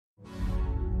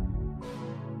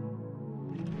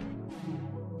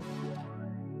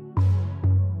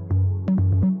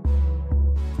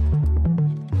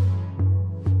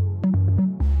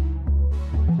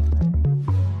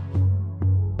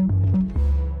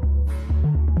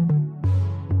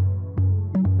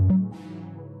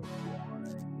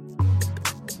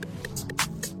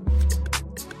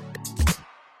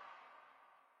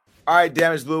All right,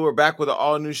 Damage Blue, we're back with an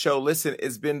all-new show. Listen,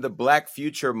 it's been the Black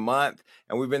Future Month,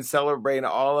 and we've been celebrating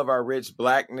all of our rich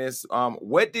blackness.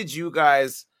 What did you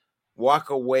guys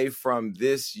walk away from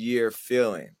this year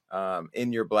feeling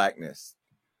in your blackness?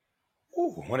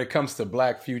 Ooh, when it comes to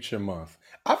Black Future Month,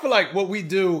 I feel like what we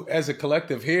do as a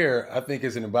collective here, I think,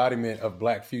 is an embodiment of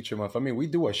Black Future Month. I mean, we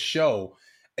do a show.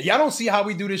 Y'all don't see how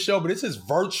we do this show, but this is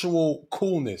virtual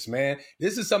coolness, man.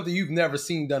 This is something you've never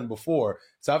seen done before.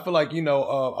 So I feel like,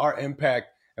 our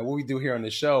impact and what we do here on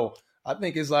the show, I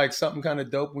think is like something kind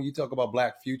of dope when you talk about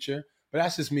Black Future. But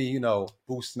that's just me,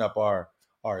 boosting up our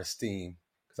esteem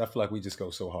because I feel like we just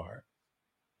go so hard.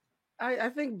 I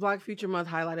think Black Future Month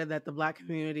highlighted that the Black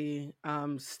community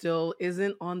still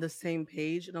isn't on the same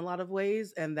page in a lot of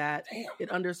ways, and that it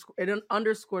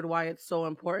underscored why it's so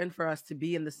important for us to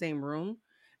be in the same room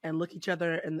and look each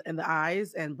other in the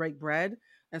eyes and break bread.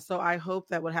 And so I hope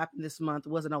that what happened this month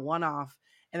wasn't a one-off,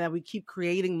 and that we keep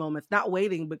creating moments, not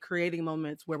waiting, but creating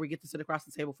moments where we get to sit across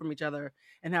the table from each other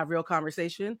and have real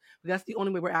conversation. But that's the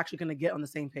only way we're actually going to get on the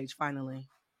same page finally.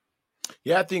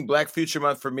 Yeah, I think Black Future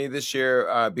Month for me this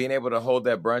year, being able to hold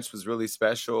that brunch was really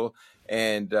special.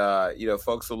 And,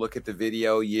 folks will look at the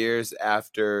video years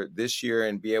after this year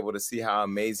and be able to see how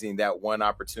amazing that one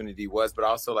opportunity was. But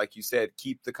also, like you said,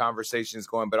 keep the conversations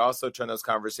going, but also turn those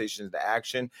conversations into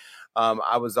action.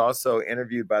 I was also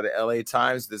interviewed by the LA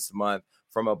Times this month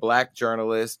from a Black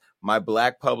journalist. My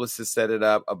Black publicist set it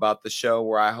up about the show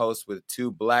where I host with two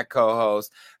Black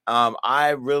co-hosts. And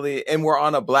we're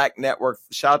on a Black network.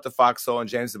 Shout out to Fox Soul and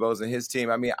James DeBose and his team.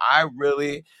 I mean, I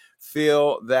really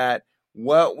feel that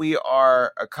what we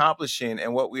are accomplishing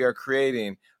and what we are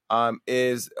creating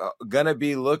is going to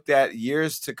be looked at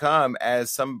years to come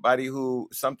as something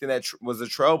that was a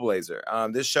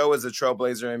trailblazer. This show is a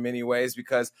trailblazer in many ways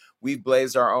because we've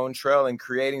blazed our own trail in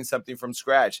creating something from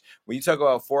scratch. When you talk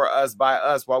about for us, by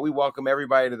us, while we welcome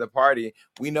everybody to the party,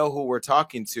 we know who we're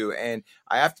talking to. And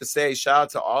I have to say, shout out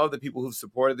to all of the people who've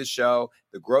supported the show,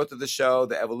 the growth of the show,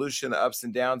 the evolution, the ups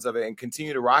and downs of it, and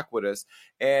continue to rock with us.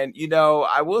 And,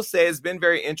 I will say it's been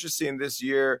very interesting this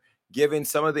year, given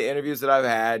some of the interviews that I've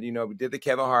had. We did the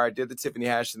Kevin Hart, did the Tiffany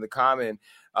Haddish and the Common,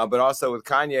 but also with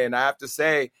Kanye. And I have to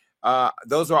say,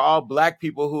 those are all Black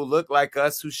people who look like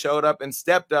us, who showed up and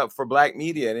stepped up for Black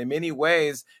media. And in many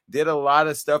ways, did a lot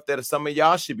of stuff that some of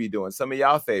y'all should be doing, some of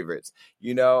y'all favorites,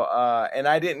 and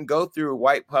I didn't go through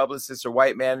white publicists or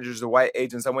white managers or white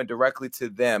agents. I went directly to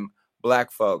them,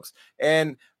 Black folks.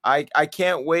 And I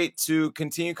can't wait to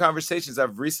continue conversations.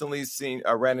 I've recently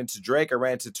ran into Drake. I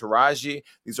ran into Taraji.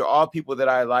 These are all people that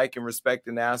I like and respect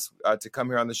and ask to come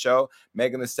here on the show.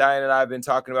 Megan Thee Stallion and I have been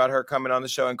talking about her coming on the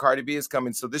show, and Cardi B is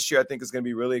coming. So this year I think is going to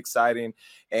be really exciting.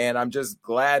 And I'm just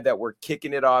glad that we're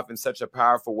kicking it off in such a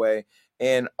powerful way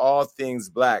in all things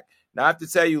Black. Now, I have to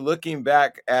tell you, looking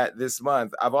back at this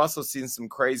month, I've also seen some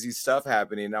crazy stuff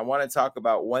happening. I want to talk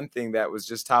about one thing that was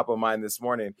just top of mind this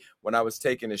morning when I was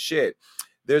taking a shit.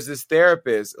 There's this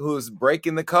therapist who's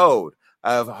breaking the code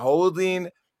of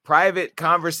holding private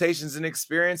conversations and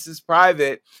experiences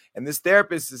private. And this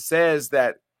therapist says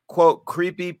that, quote,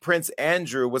 creepy Prince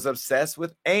Andrew was obsessed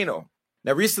with anal.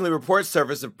 Now, recently reports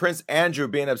surfaced of Prince Andrew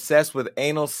being obsessed with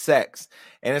anal sex.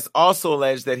 And it's also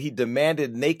alleged that he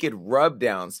demanded naked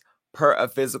rub-downs per a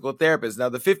physical therapist. Now,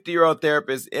 the 50-year-old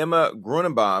therapist, Emma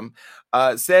Grunenbaum,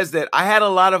 says that I had a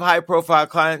lot of high-profile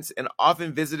clients and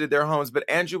often visited their homes, but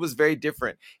Andrew was very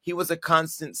different. He was a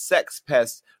constant sex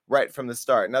pest right from the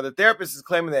start. Now, the therapist is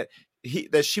claiming that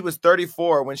she was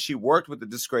 34 when she worked with the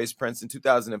disgraced Prince in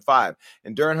 2005.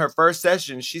 And during her first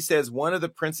session, she says one of the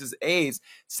Prince's aides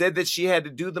said that she had to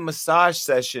do the massage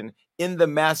session in the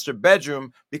master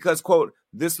bedroom because, quote,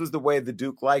 this was the way the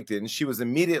Duke liked it. And she was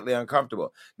immediately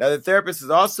uncomfortable. Now, the therapist is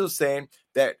also saying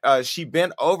that she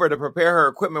bent over to prepare her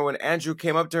equipment when Andrew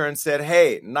came up to her and said,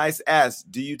 hey, nice ass.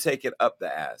 Do you take it up the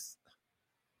ass?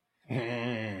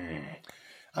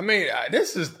 I mean,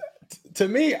 this is, to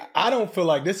me, I don't feel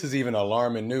like this is even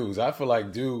alarming news. I feel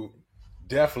like dude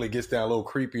definitely gets down a little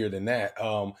creepier than that.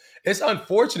 It's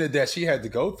unfortunate that she had to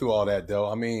go through all that, though.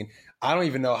 I mean, I don't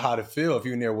even know how to feel if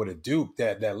you're in there with a Duke,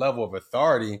 that level of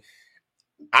authority.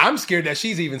 I'm scared that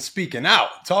she's even speaking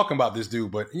out, talking about this dude.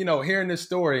 But, hearing this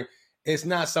story, it's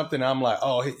not something I'm like,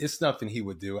 oh, it's nothing he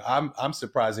would do. I'm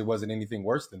surprised it wasn't anything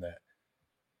worse than that.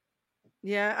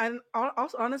 Yeah, and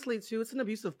also, honestly, too, it's an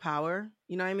abuse of power.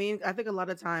 You know what I mean? I think a lot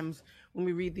of times when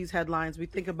we read these headlines, we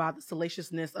think about the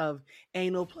salaciousness of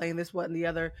anal play and this, what, and the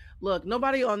other. Look,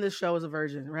 nobody on this show is a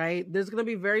virgin, right? There's going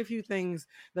to be very few things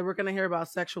that we're going to hear about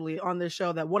sexually on this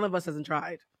show that one of us hasn't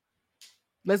tried.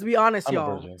 Let's be honest,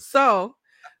 y'all. So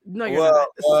No, you're not.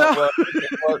 Well,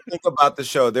 think about the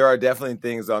show. There are definitely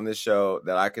things on this show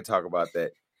that I could talk about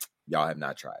that y'all have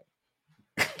not tried.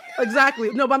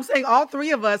 Exactly. No, but I'm saying all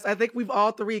three of us, I think we've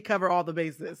all three cover all the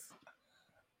bases.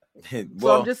 Well,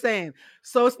 so I'm just saying.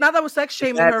 So it's not that we're sex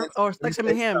shaming her or sex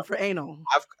shaming him for anal.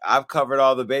 I've covered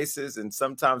all the bases, and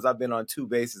sometimes I've been on two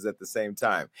bases at the same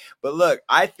time. But look,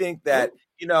 I think that,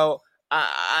 you know,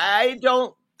 I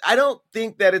don't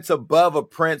think that it's above a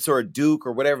prince or a duke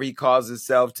or whatever he calls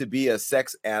himself to be a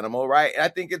sex animal, right? And I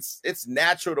think it's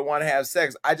natural to want to have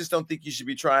sex. I just don't think you should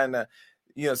be trying to,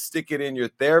 you know, stick it in your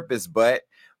therapist's butt.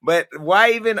 But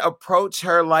why even approach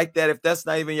her like that if that's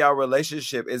not even your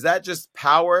relationship? Is that just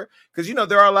power? Because, you know,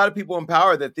 there are a lot of people in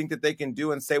power that think that they can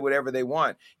do and say whatever they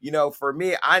want. You know, for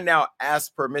me, I now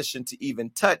ask permission to even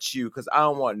touch you because I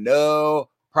don't want no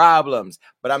problems.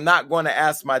 But I'm not going to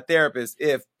ask my therapist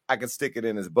if I can stick it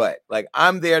in his butt. Like,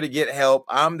 I'm there to get help.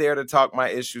 I'm there to talk my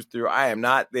issues through. I am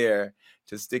not there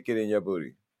to stick it in your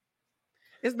booty.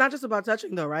 It's not just about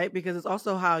touching, though, right? Because it's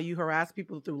also how you harass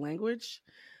people through language.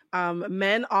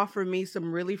 Men offer me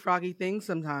some really froggy things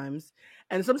sometimes.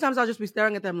 And sometimes I'll just be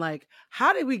staring at them like,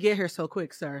 how did we get here so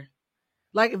quick, sir?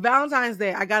 Like Valentine's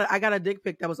Day, I got a dick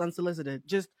pic that was unsolicited.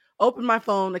 Just open my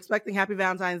phone expecting Happy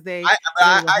Valentine's Day.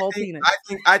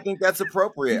 I think that's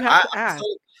appropriate. You have to ask.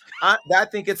 I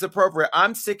think it's appropriate.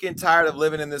 I'm sick and tired of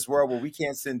living in this world where we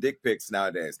can't send dick pics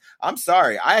nowadays. I'm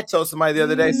sorry. I told somebody the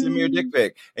other day, send me your dick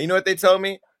pic. And you know what they told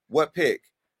me? What pic?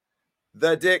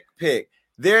 The dick pic.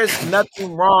 There's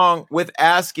nothing wrong with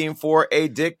asking for a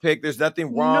dick pic. There's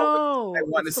nothing wrong with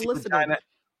wanting to see vagina.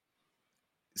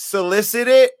 Solicit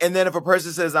it, and then if a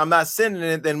person says I'm not sending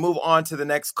it, then move on to the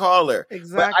next caller.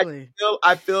 Exactly. But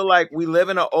I feel like we live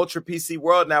in an ultra PC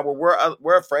world now where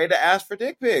we're afraid to ask for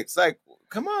dick pics. Like,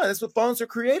 come on, that's what phones are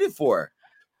created for.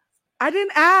 I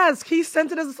didn't ask. He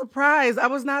sent it as a surprise. I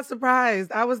was not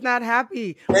surprised. I was not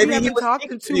happy. Maybe we haven't talked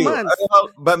in 2 months.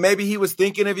 But maybe he was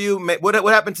thinking of you. What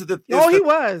happened to the? Oh, he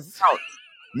was.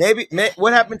 Maybe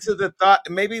what happened to the thought?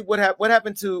 Maybe what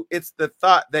happened to it's the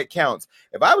thought that counts.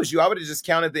 If I was you, I would have just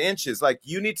counted the inches. Like,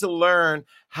 you need to learn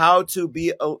how to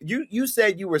be. You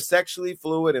said you were sexually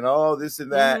fluid and all this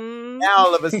and that. Mm-hmm. Now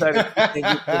all of a sudden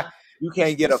you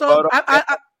can't get a photo.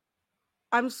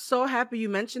 I'm so happy you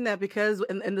mentioned that, because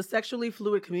in the sexually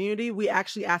fluid community, we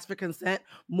actually ask for consent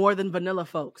more than vanilla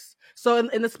folks. So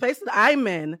in the space that I'm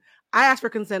in, I ask for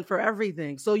consent for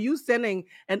everything. So you sending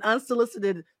an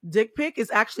unsolicited dick pic is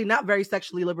actually not very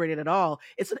sexually liberated at all.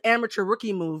 It's an amateur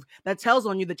rookie move that tells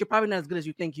on you that you're probably not as good as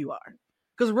you think you are.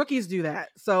 Because rookies do that.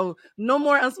 So no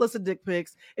more unsolicited dick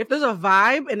pics. If there's a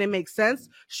vibe and it makes sense,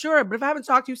 sure. But if I haven't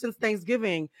talked to you since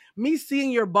Thanksgiving, me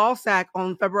seeing your ball sack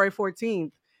on February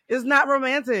 14th, is not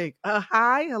romantic.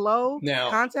 Hi, hello, now,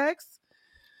 context.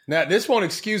 Now, this won't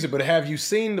excuse it, but have you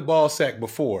seen the ball sack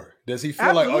before? Does he feel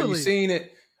Absolutely. like, oh, you seen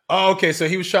it? Oh, okay. So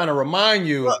he was trying to remind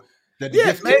you that the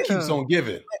gift keeps on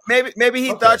giving. Maybe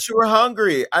he thought you were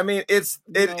hungry. I mean, it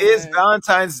is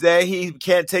Valentine's Day. He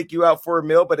can't take you out for a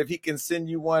meal, but if he can send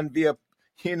you one via,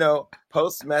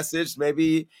 post message,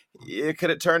 maybe it could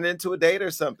have turned into a date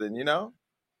or something,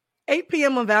 8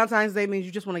 p.m. on Valentine's Day means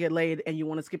you just want to get laid and you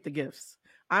want to skip the gifts.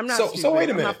 I'm not stupid. So wait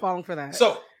a minute. I'm not falling for that.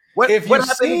 So what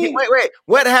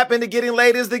happened to getting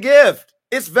laid is the gift.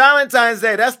 It's Valentine's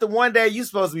Day. That's the one day you're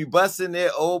supposed to be busting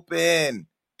it open.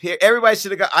 Everybody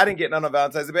should have got. I didn't get none on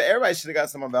Valentine's Day, but everybody should have got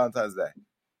some on Valentine's Day.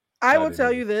 I will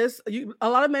tell you this. A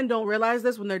lot of men don't realize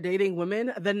this when they're dating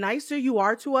women. The nicer you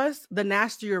are to us, the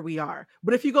nastier we are.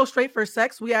 But if you go straight for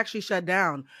sex, we actually shut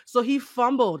down. So he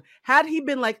fumbled. Had he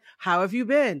been like, how have you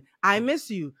been? I miss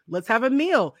you. Let's have a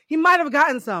meal. He might have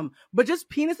gotten some. But just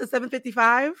penis at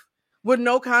 7:55 with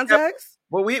no context?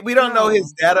 Well, we don't know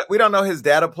his data. We don't know his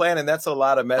data plan, and that's a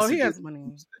lot of messages. Oh, he has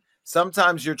money.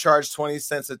 Sometimes you're charged 20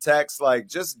 cents a text. Like,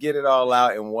 just get it all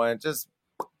out in one. Just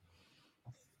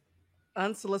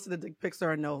unsolicited dick pics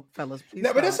are a no, fellas. Please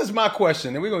but this is my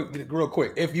question, and we're going to get real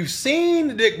quick. If you've seen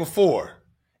the dick before,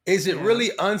 is it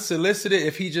really unsolicited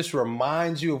if he just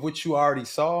reminds you of what you already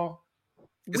saw?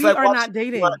 We are not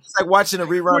dating. It's like watching a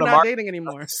rerun of Martin. We're not dating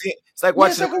anymore. It's like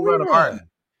watching a rerun of Martin.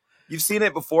 You've seen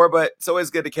it before, but it's always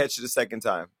good to catch it a second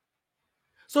time.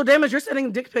 So, Damage, you're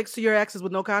sending dick pics to your exes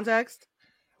with no context?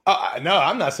 No,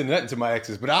 I'm not sending nothing to my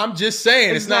exes, but I'm just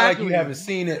saying It's not like you haven't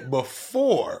seen it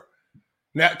before.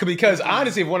 Now, because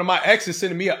honestly, if one of my exes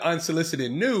sending me an unsolicited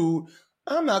nude,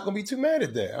 I'm not going to be too mad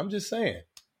at that. I'm just saying.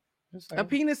 A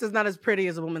penis is not as pretty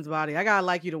as a woman's body. I got to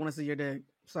like you to want to see your dick.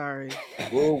 Sorry.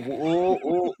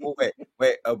 Wait.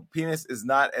 A penis is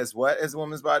not as what as a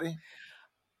woman's body?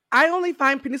 I only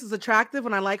find penises attractive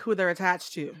when I like who they're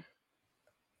attached to.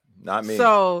 Not me.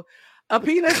 So A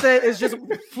penis that is just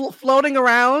floating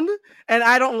around and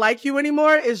I don't like you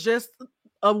anymore is just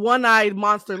a one-eyed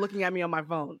monster looking at me on my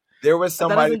phone. There was That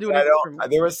somebody doesn't do that I anything for me.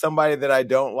 don't. There was somebody that I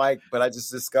don't like, but I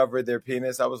just discovered their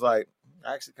penis. I was like,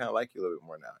 I actually kind of like you a little bit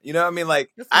more now. You know what I mean?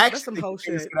 Like, I That's some actually whole think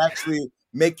penis shit. can actually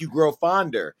make you grow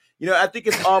fonder. You know, I think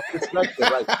it's all perspective.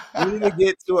 Like, we need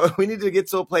to get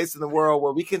to a place in the world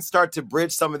where we can start to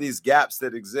bridge some of these gaps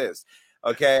that exist.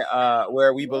 Okay,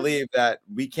 where we believe that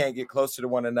we can't get closer to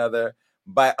one another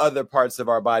by other parts of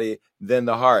our body than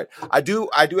the heart. I do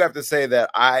have to say that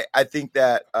I think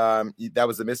that that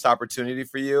was a missed opportunity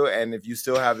for you, and if you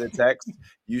still have the text,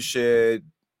 you should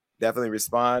definitely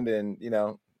respond and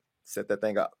set that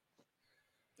thing up.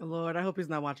 Lord, I hope he's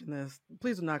not watching this.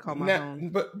 Please do not call my phone.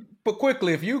 But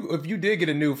quickly, if you did get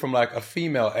a nude from like a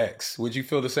female ex, would you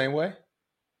feel the same way?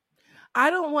 I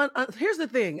don't want. Here's the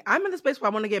thing. I'm in the space where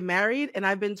I want to get married, and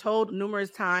I've been told numerous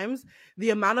times the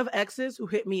amount of exes who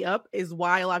hit me up is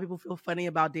why a lot of people feel funny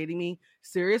about dating me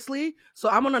seriously. So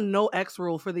I'm on a no ex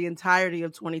rule for the entirety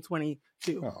of 2022.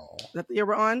 Oh. That the year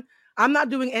we're on. I'm not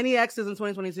doing any exes in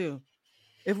 2022.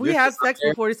 If we have sex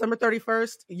before December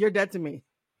 31st, you're dead to me.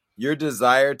 Your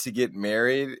desire to get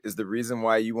married is the reason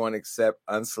why you won't accept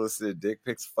unsolicited dick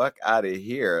pics. Fuck out of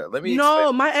here.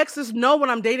 No, my exes know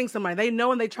when I'm dating somebody. They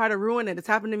know and they try to ruin it. It's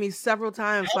happened to me several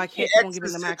times, so I can't keep on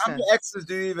giving them access. How many exes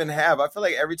do you even have? I feel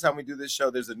like every time we do this show,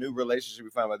 there's a new relationship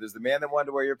we find out. There's the man that wanted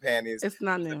to wear your panties. It's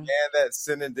not new. The man that's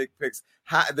sending dick pics.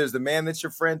 There's the man that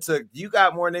your friend took. You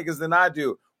got more niggas than I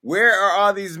do. Where are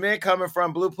all these men coming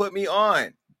from? Blue, put me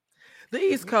on. The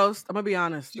East Coast. I'm gonna be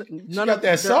honest. None of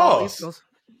that sauce.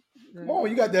 Come on,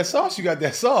 you got that sauce. You got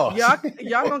that sauce.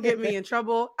 Y'all gonna get me in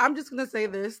trouble. I'm just gonna say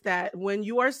this: that when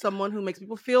you are someone who makes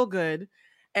people feel good,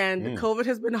 and COVID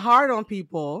has been hard on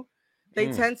people,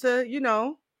 they tend to,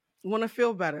 want to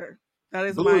feel better. That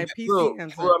is my PC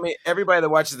answer. Blue, I mean, everybody that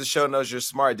watches the show knows you're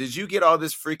smart. Did you get all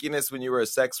this freakiness when you were a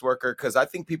sex worker? Because I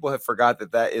think people have forgot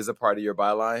that is a part of your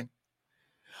byline.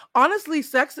 Honestly,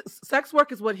 sex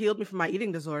work is what healed me from my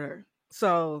eating disorder.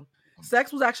 So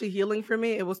sex was actually healing for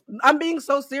me. I'm being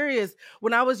so serious.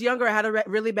 When I was younger, I had a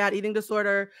really bad eating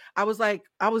disorder. I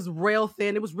was rail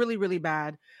thin. It was really, really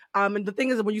bad. And the thing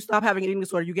is that when you stop having an eating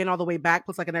disorder, you gain all the way back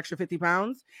plus like an extra 50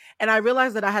 pounds. And I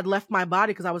realized that I had left my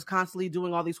body because I was constantly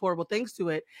doing all these horrible things to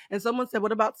it. And someone said,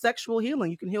 what about sexual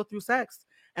healing? You can heal through sex.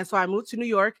 And so I moved to New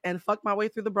York and fucked my way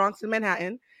through the Bronx and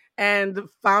Manhattan and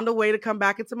found a way to come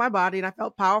back into my body. And I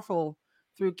felt powerful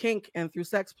through kink and through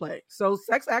sex play. So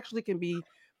sex actually can be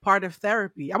part of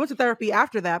therapy. I went to therapy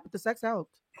after that, but the sex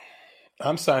helped.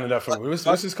 I'm signing up for it.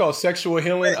 This is called sexual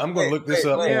healing. I'm going to look this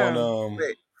up on.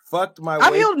 Fucked my.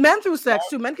 I've healed men through sex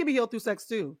too. Men can be healed through sex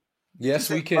too. Yes,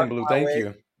 we can, Blue. Thank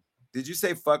you. Did you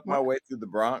say fuck my way through the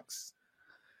Bronx?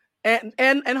 And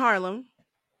Harlem.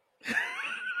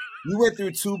 You went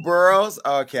through 2 boroughs?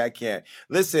 Okay, I can't.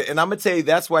 Listen, and I'm going to tell you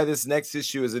that's why this next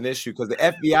issue is an issue, because the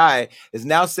FBI is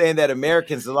now saying that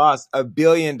Americans lost $1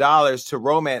 billion to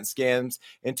romance scams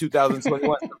in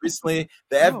 2021. So recently,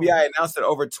 the FBI announced that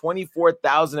over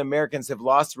 24,000 Americans have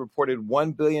lost and reported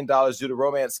 $1 billion due to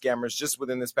romance scammers just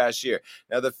within this past year.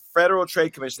 Now, the Federal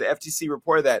Trade Commission, the FTC,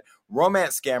 reported that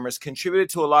romance scammers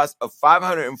contributed to a loss of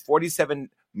 $547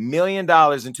 million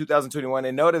in 2021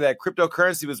 and noted that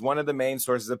cryptocurrency was one of the main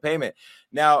sources of payment.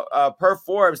 Now, per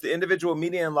Forbes, the individual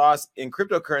median loss in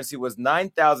cryptocurrency was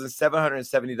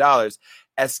 $9,770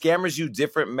 as scammers use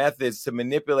different methods to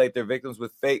manipulate their victims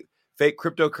with fake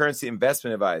cryptocurrency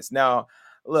investment advice. Now,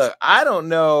 look, I don't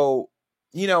know.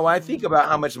 When I think about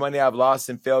how much money I've lost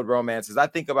in failed romances, I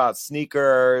think about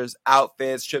sneakers,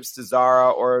 outfits, trips to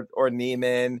Zara or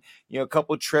Neiman, a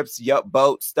couple trips,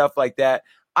 boats, stuff like that.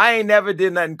 I ain't never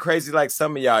did nothing crazy like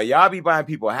some of y'all. Y'all be buying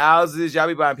people houses. Y'all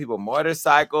be buying people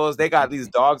motorcycles. They got these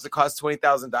dogs that cost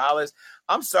 $20,000.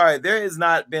 I'm sorry. There has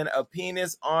not been a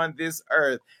penis on this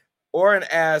earth or an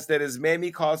ass that has made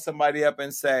me call somebody up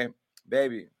and say,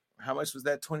 baby, how much was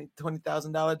that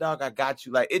 $20,000 dog? I got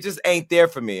you. Like, it just ain't there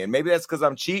for me. And maybe that's because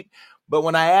I'm cheap. But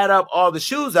when I add up all the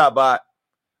shoes I bought,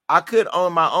 I could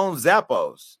own my own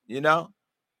Zappos,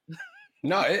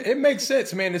 No, it makes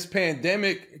sense, man. This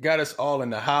pandemic got us all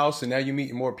in the house, and now you're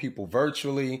meeting more people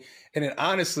virtually. And then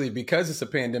honestly, because it's a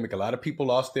pandemic, a lot of people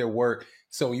lost their work.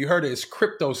 So you heard it's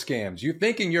crypto scams. You're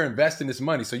thinking you're investing this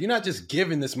money. So you're not just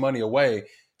giving this money away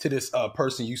to this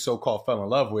person you so-called fell in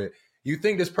love with. You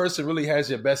think this person really has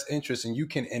your best interest and you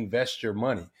can invest your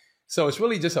money. So it's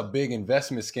really just a big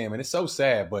investment scam. And it's so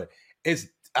sad, but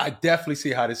I definitely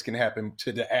see how this can happen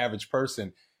to the average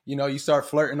person. You start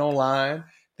flirting online.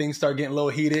 Things start getting a little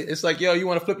heated. It's like, yo, you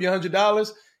want to flip your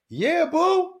 $100? Yeah,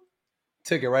 boo.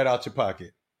 Take it right out your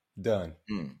pocket. Done.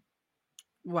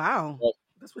 Wow.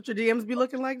 That's what your DMs be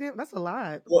looking like, damn? That's a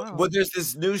lot. Well, Wow. there's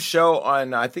this new show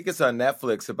on, I think it's on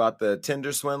Netflix, about the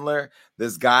Tinder swindler.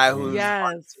 This guy who's Mm.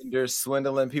 on Yes. Tinder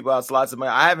swindling people out lots of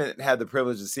money. I haven't had the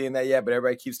privilege of seeing that yet, but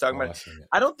everybody keeps talking Oh, about I it. seen it.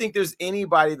 I don't think there's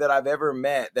anybody that I've ever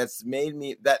met that's made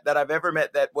me that I've ever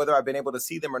met, that whether I've been able to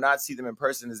see them or not see them in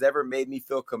person, has ever made me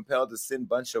feel compelled to send a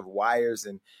bunch of wires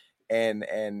and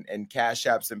cash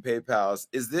apps and PayPals.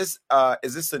 Is this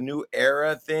a new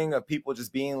era thing of people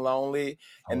just being lonely,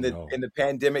 Oh, and no. the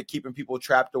pandemic keeping people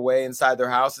trapped away inside their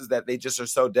houses that they just are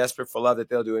so desperate for love that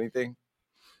they'll do anything?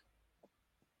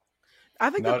 I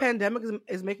think the Not, pandemic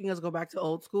is making us go back to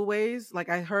old school ways. Like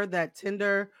I heard that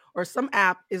Tinder or some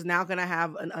app is now going to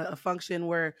have a function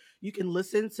where you can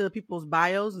listen to people's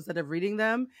bios instead of reading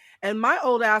them. And my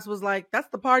old ass was like, "That's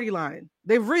the party line.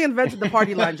 They've reinvented the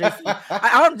party line, Jason."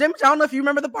 I don't know if you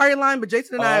remember the party line, but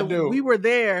Jason and oh, I we do. were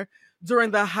there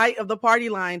during the height of the party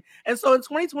line. And so in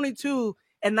 2022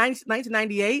 and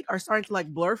 1998 are starting to like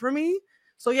blur for me.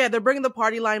 So yeah, they're bringing the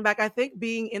party line back. I think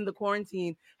being in the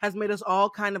quarantine has made us all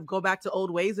kind of go back to old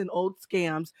ways and old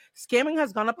scams. Scamming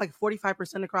has gone up like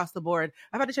 45% across the board.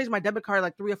 I've had to change my debit card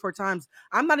like 3 or 4 times.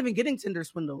 I'm not even getting Tinder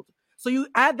swindled. So you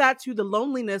add that to the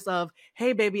loneliness of,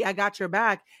 hey, baby, I got your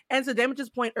back. And to Damage's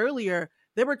point earlier,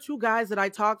 there were 2 guys that I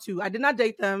talked to. I did not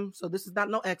date them, so this is not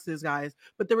no exes, guys.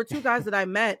 But there were 2 guys that I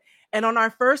met. And on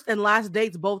our first and last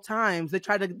dates, both times, they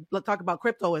tried to talk about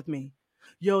crypto with me.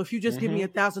 Yo, if you just give me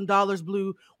 $1,000,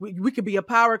 Blue, we could be a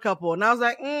power couple. And I was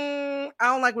like, I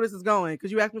don't like where this is going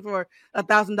because you asked me for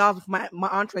 $1,000 if my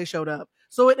entree showed up.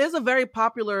 So it is a very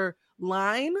popular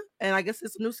line, and I guess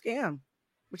it's a new scam,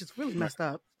 which is really messed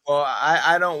up. Well,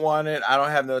 I don't want it. I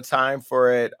don't have no time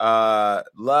for it.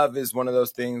 Love is one of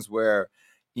those things where,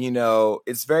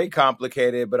 it's very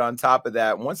complicated. But on top of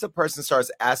that, once a person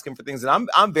starts asking for things, and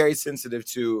I'm very sensitive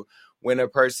to when a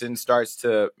person starts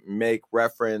to make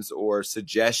reference or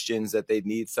suggestions that they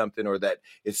need something, or that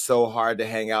it's so hard to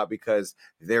hang out because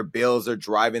their bills are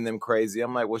driving them crazy.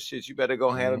 I'm like, well, shit, you better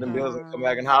go handle them bills and come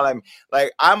back and holler at me.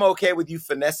 Like, I'm okay with you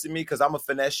finessing me because I'm going to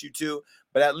finesse you too.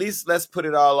 But at least let's put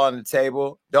it all on the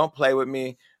table. Don't play with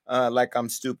me like I'm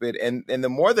stupid. And the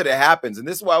more that it happens, and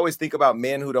this is why I always think about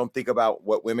men who don't think about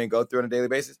what women go through on a daily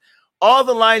basis. All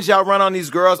the lines y'all run on these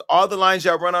girls, all the lines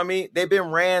y'all run on me, they've been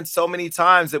ran so many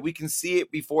times that we can see it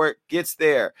before it gets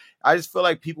there. I just feel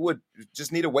like people would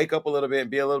just need to wake up a little bit and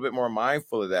be a little bit more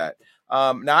mindful of that.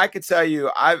 Now, I could tell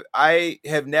you, I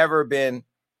have never been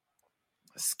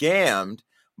scammed,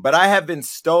 but I have been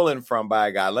stolen from by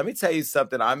a guy. Let me tell you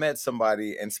something. I met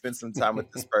somebody and spent some time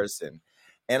with this person,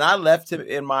 and I left him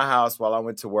in my house while I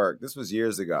went to work. This was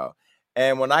years ago.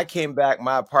 And when I came back,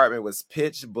 my apartment was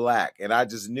pitch black, and I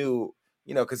just knew,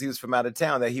 because he was from out of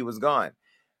town, that he was gone.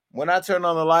 When I turned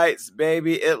on the lights,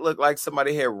 baby, it looked like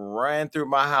somebody had ran through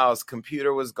my house.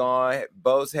 Computer was gone.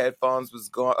 Bose headphones was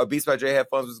gone. Beats by Dre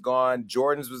headphones was gone.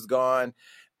 Jordan's was gone.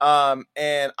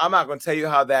 And I'm not going to tell you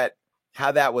how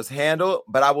that was handled,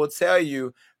 but I will tell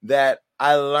you that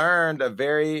I learned a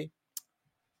very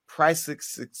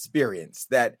priceless experience,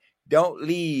 that don't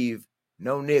leave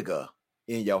no nigga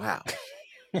in your house.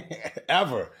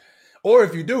 Ever. Or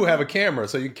if you do, have a camera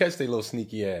so you can catch their little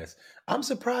sneaky ass. I'm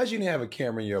surprised you didn't have a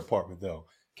camera in your apartment, though.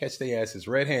 Catch their asses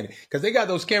red-handed. Because they got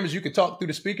those cameras you can talk through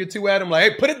the speaker to at them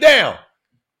like, hey, put it down.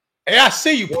 Hey, I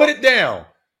see you. Put it down.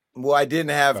 Well, I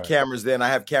didn't have cameras then. I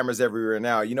have cameras everywhere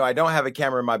now. I don't have a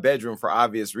camera in my bedroom for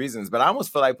obvious reasons, but I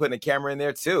almost feel like putting a camera in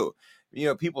there too.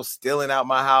 People stealing out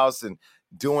my house and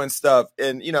doing stuff.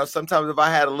 And, sometimes if I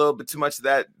had a little bit too much of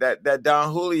that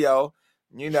Don Julio,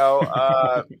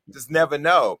 just never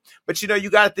know. But, you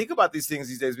got to think about these things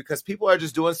these days because people are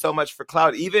just doing so much for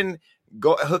clout. Even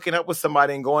hooking up with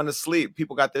somebody and going to sleep,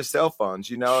 people got their cell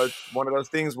phones. It's one of those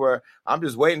things where I'm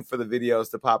just waiting for the videos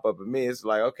to pop up with me. It's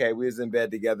like, okay, we was in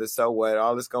bed together, so what?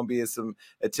 All it's gonna be is some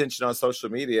attention on social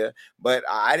media. But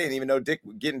I didn't even know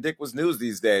getting dick was news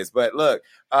these days. But look,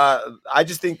 I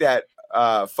just think that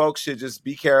folks should just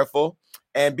be careful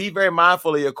and be very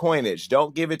mindful of your coinage.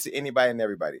 Don't give it to anybody and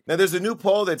everybody. Now, there's a new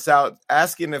poll that's out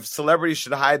asking if celebrities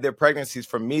should hide their pregnancies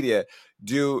from media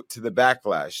due to the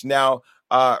backlash. Now,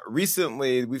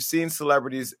 recently, we've seen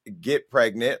celebrities get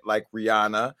pregnant, like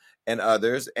Rihanna and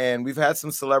others, and we've had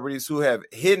some celebrities who have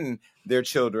hidden their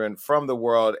children from the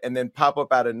world and then pop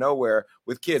up out of nowhere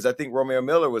with kids. I think Romeo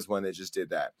Miller was one that just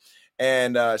did that.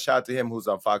 And shout out to him who's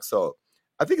on Fox Soul.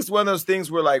 I think it's one of those things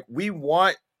where, like, we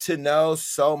want to know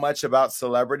so much about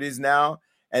celebrities now,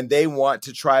 and they want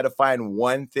to try to find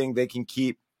one thing they can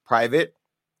keep private.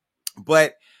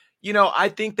 But, I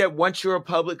think that once you're a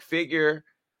public figure,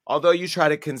 although you try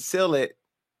to conceal it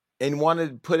and want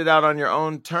to put it out on your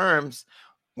own terms,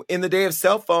 in the day of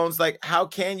cell phones, like, how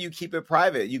can you keep it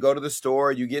private? You go to the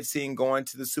store, you get seen going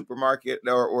to the supermarket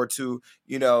or to,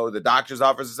 the doctor's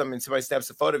office or something, and somebody snaps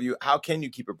a photo of you. How can you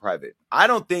keep it private? I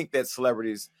don't think that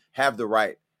celebrities have the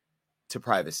right to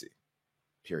privacy,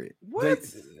 period. What?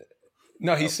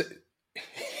 No, he said,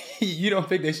 you don't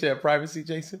think they should have privacy,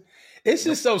 Jason? It's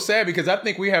just so sad because I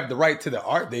think we have the right to the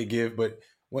art they give, but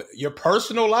your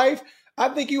personal life, I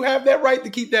think you have that right to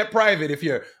keep that private. If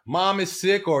your mom is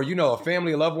sick or, a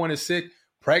family, a loved one is sick,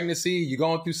 pregnancy, you're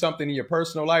going through something in your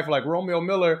personal life, like Romeo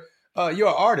Miller, you're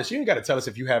an artist. You ain't got to tell us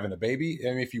if you're having a baby. I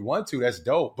mean, if you want to, that's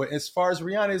dope. But as far as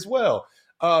Rihanna as well,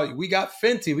 we got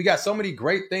Fenty. We got so many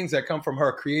great things that come from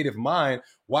her creative mind.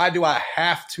 Why do I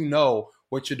have to know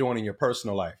what you're doing in your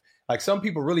personal life? Like, some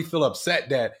people really feel upset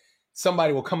that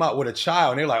somebody will come out with a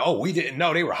child and they're like, oh, we didn't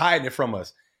know, they were hiding it from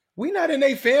us. We not in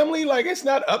a family. Like, it's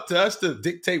not up to us to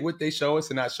dictate what they show us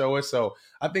and not show us. So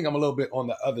I think I'm a little bit on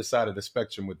the other side of the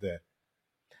spectrum with that.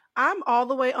 I'm all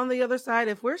the way on the other side.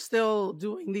 If we're still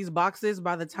doing these boxes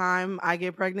by the time I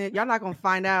get pregnant, y'all not going to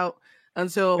find out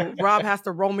until Rob has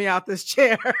to roll me out this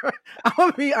chair. I'm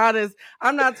going to be honest.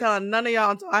 I'm not telling none of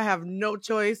y'all until I have no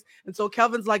choice. Until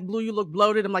Kelvin's like, Blue, you look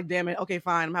bloated. I'm like, damn it. Okay,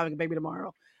 fine. I'm having a baby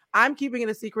tomorrow. I'm keeping it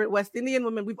a secret. West Indian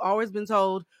women, we've always been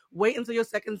told, wait until your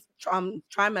second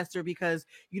trimester because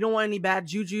you don't want any bad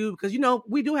juju. Because,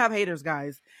 we do have haters,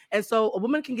 guys. And so a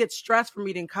woman can get stressed from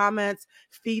reading comments,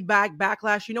 feedback,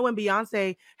 backlash. When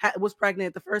Beyonce was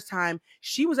pregnant the first time,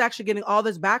 she was actually getting all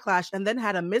this backlash and then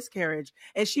had a miscarriage.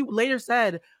 And she later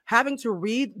said having to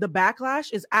read the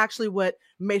backlash is actually what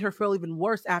made her feel even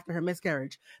worse after her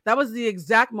miscarriage. That was the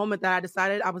exact moment that I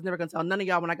decided I was never going to tell none of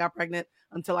y'all when I got pregnant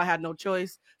until I had no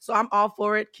choice. So I'm all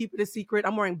for it. Keep it a secret.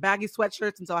 I'm wearing baggy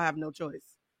sweatshirts until I have no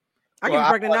choice. I get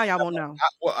pregnant now, y'all won't know.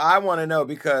 I want to know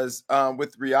because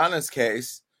with Rihanna's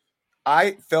case,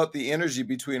 I felt the energy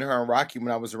between her and Rocky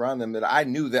when I was around them that I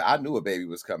knew a baby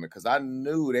was coming because I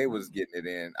knew they was getting it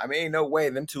in. I mean, ain't no way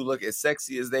them two look as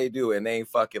sexy as they do and they ain't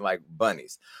fucking like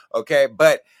bunnies. Okay.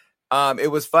 But it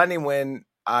was funny when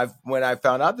I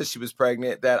found out that she was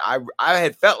pregnant that I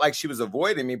had felt like she was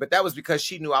avoiding me, but that was because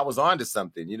she knew I was onto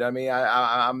something. You know what I mean?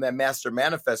 I'm that master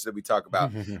manifestor that we talk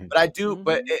about. But I do,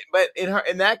 but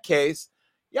in that case,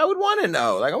 yeah, I would want to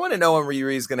know. Like, I want to know when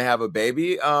Riri's going to have a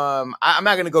baby. I'm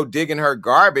not going to go dig in her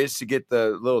garbage to get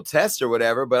the little test or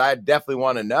whatever, but I definitely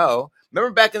want to know.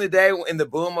 Remember back in the day in the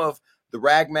boom of the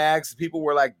rag mags, people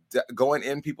were like going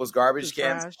in people's garbage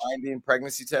cans, finding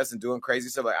pregnancy tests and doing crazy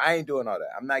stuff. Like, I ain't doing all that.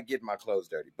 I'm not getting my clothes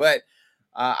dirty. But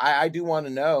I do want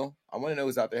to know. I want to know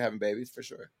who's out there having babies for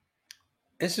sure.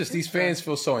 It's just these fans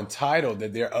feel so entitled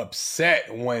that they're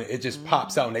upset when it just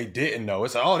pops out and they didn't know.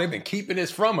 It's like, oh, they've been keeping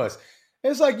this from us.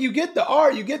 It's like, you get the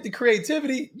art, you get the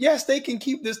creativity. Yes, they can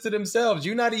keep this to themselves.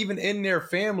 You're not even in their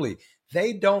family.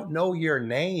 They don't know your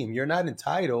name. You're not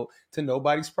entitled to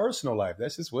nobody's personal life.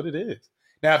 That's just what it is.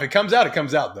 Now, if it comes out,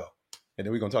 though. And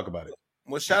then we're going to talk about it.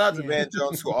 Well, shout out to Van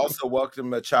Jones, who also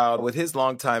welcomed a child with his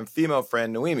longtime female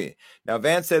friend, Noemi. Now,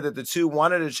 Van said that the two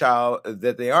wanted a child,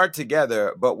 that they aren't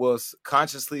together, but will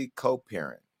consciously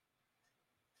co-parent.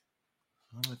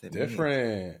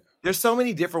 Different. There's so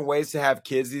many different ways to have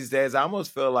kids these days. I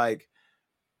almost feel like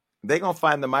they're going to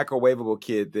find the microwavable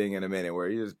kid thing in a minute where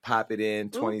you just pop it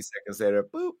in 20 seconds later.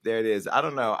 Boop, there it is. I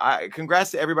don't know. Congrats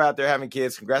to everybody out there having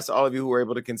kids. Congrats to all of you who were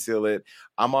able to conceal it.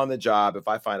 I'm on the job. If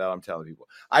I find out, I'm telling people.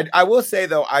 I will say,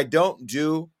 though, I don't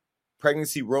do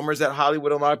pregnancy rumors at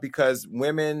Hollywood a lot because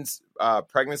women's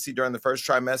pregnancy during the first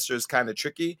trimester is kind of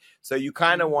tricky. So you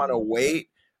kind of want to wait.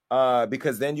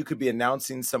 Because then you could be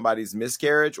announcing somebody's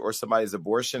miscarriage or somebody's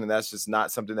abortion, and that's just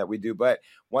not something that we do. But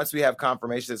once we have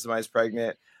confirmation that somebody's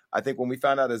pregnant, I think when we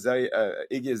found out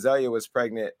Iggy Azalea was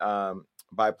pregnant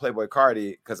by Playboi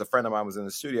Carti, because a friend of mine was in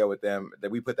the studio with them, that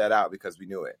we put that out because we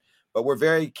knew it. But we're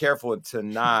very careful to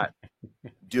not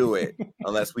do it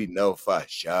unless we know for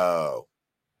sure.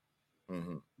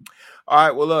 Mm-hmm. All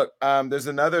right, well, look, there's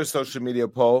another social media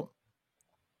poll,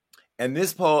 and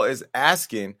this poll is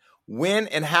asking, when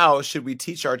and how should we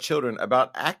teach our children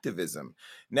about activism?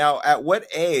 Now, at what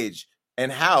age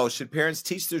and how should parents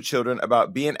teach their children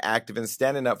about being active and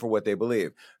standing up for what they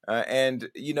believe? And,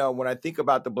 when I think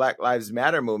about the Black Lives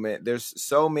Matter movement, there's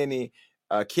so many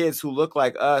kids who look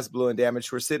like us, Blue and Damage,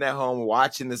 who are sitting at home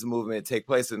watching this movement take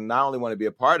place and not only want to be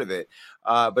a part of it,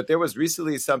 but there was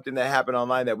recently something that happened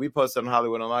online that we posted on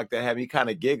Hollywood Unlocked that had me kind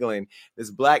of giggling. This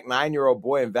Black 9-year-old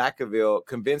boy in Vacaville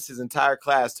convinced his entire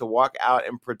class to walk out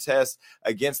and protest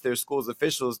against their school's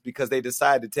officials because they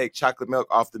decided to take chocolate milk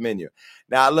off the menu.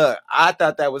 Now, look, I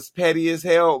thought that was petty as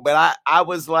hell, but I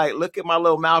was like, look at my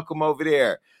little Malcolm over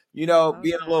there, being a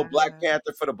little Black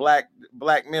Panther for the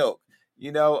black milk.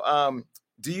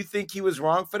 Do you think he was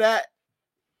wrong for that?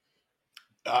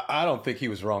 I don't think he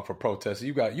was wrong for protesting.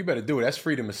 You better do it. That's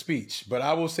freedom of speech. But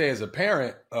I will say, as a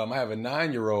parent, I have a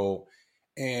 9-year-old,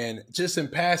 and just in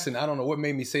passing, I don't know what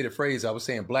made me say the phrase. I was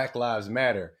saying Black Lives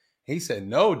Matter. He said,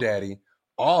 "No, Daddy,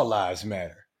 all lives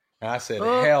matter." And I said,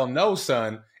 "Hell no,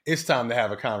 son. It's time to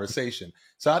have a conversation."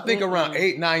 So I think around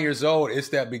 8, 9 years old, it's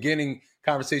that beginning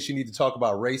conversation you need to talk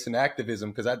about race and activism,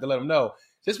 because I had to let them know,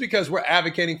 just because we're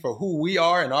advocating for who we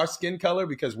are and our skin color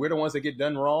because we're the ones that get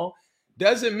done wrong,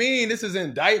 doesn't mean this is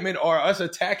indictment or us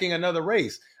attacking another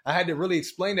race. I had to really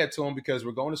explain that to him because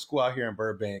we're going to school out here in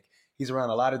Burbank. He's around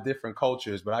a lot of different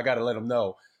cultures, but I got to let him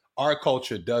know our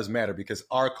culture does matter because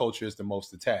our culture is the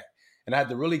most attacked. And I had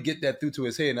to really get that through to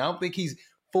his head. And I don't think he's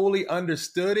fully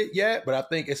understood it yet, but I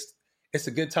think it's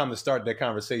a good time to start that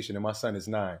conversation. And my son is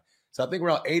 9. So I think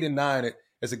around 8 and 9,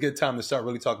 it's a good time to start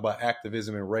really talking about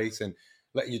activism and race and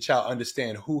letting your child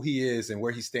understand who he is and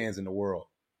where he stands in the world.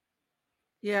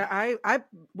 Yeah, I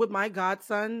with my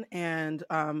godson and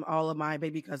all of my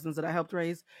baby cousins that I helped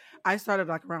raise, I started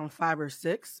like around 5 or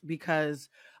 6 because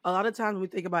a lot of times when we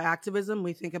think about activism,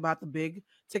 we think about the big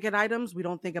ticket items. We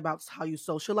don't think about how you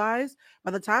socialize.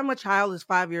 By the time a child is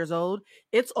 5 years old,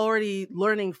 it's already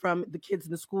learning from the kids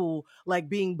in the school, like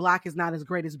being Black is not as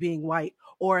great as being white,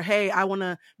 or hey, I want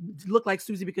to look like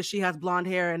Susie because she has blonde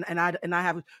hair and I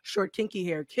have short kinky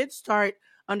hair. Kids start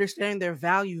understanding their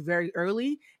value very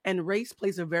early, and race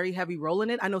plays a very heavy role in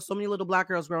it. I know so many little Black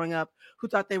girls growing up who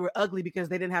thought they were ugly because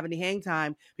they didn't have any hang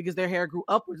time because their hair grew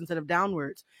upwards instead of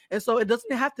downwards. And so it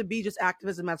doesn't have to be just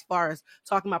activism as far as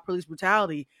talking about police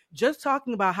brutality. Just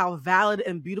talking about how valid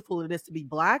and beautiful it is to be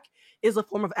Black is a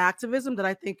form of activism that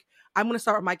I think I'm going to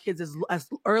start with my kids as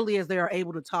early as they are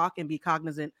able to talk and be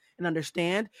cognizant and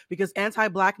understand, because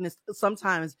anti-Blackness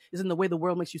sometimes is in the way the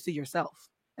world makes you see yourself.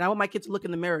 And I want my kids to look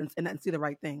in the mirror and see the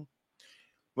right thing.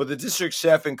 Well, the district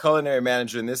chef and culinary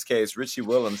manager in this case, Richie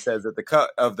Willem, says that the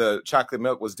cut of the chocolate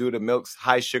milk was due to milk's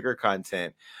high sugar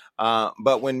content.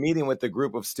 But when meeting with the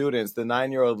group of students, the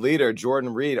 9-year-old leader,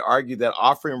 Jordan Reed, argued that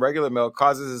offering regular milk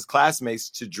causes his classmates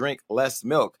to drink less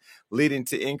milk, leading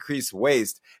to increased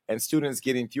waste and students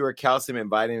getting fewer calcium and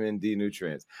vitamin D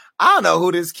nutrients. I don't know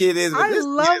who this kid is, but I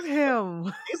love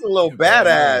him. He's a little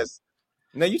badass.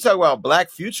 Now, you talk about Black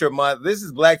Future Month. This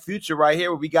is Black Future right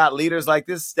here, where we got leaders like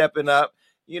this stepping up,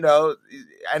 and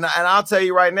I'll tell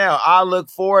you right now, I look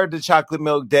forward to chocolate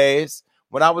milk days.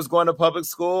 When I was going to public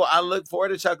school, I looked forward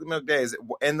to chocolate milk days,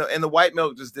 and the white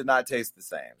milk just did not taste the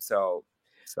same. So,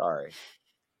 sorry.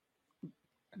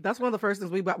 That's one of the first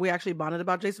things we actually bonded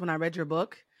about, Jason, when I read your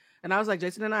book. And I was like,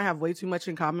 Jason and I have way too much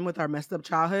in common with our messed up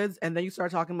childhoods. And then you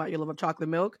start talking about your love of chocolate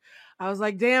milk. I was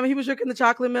like, damn, he was drinking the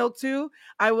chocolate milk too.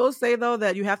 I will say, though,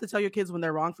 that you have to tell your kids when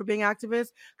they're wrong for being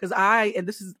activists. Because and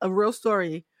this is a real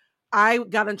story, I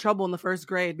got in trouble in the 1st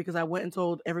grade because I went and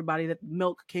told everybody that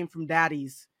milk came from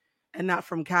daddies and not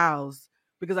from cows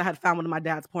because I had found one of my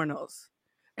dad's pornos.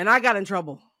 And I got in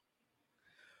trouble.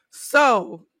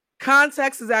 So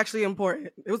context is actually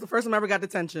important. It was the first time I ever got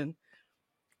detention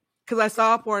because I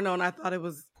saw a porno and I thought it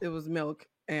was milk.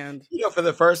 And for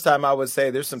the first time, I would say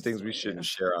there's some things we shouldn't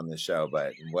share on the show,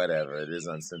 but whatever, it is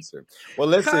uncensored. Well,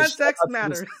 listen, context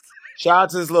matters. Shout out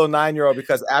to this little 9-year-old,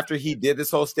 because after he did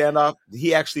this whole standoff,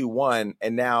 he actually won,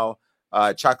 and now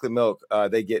chocolate milk,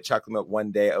 they get chocolate milk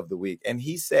one day of the week. And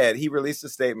he released a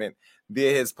statement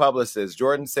via his publicist.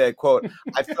 Jordan said, quote,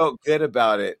 "I felt good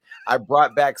about it. I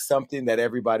brought back something that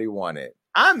everybody wanted."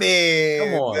 I mean,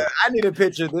 come on. I need a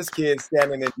picture of this kid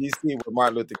standing in D.C. where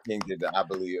Martin Luther King did the "I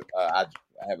believe I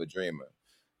have a dream"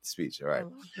 speech. All right.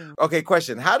 Okay,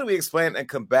 question. How do we explain and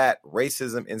combat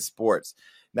racism in sports?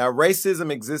 Now,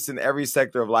 racism exists in every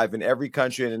sector of life, in every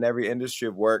country, and in every industry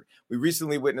of work. We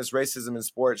recently witnessed racism in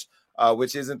sports,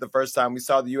 which isn't the first time. We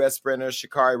saw the U.S. sprinter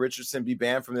Sha'Carri Richardson be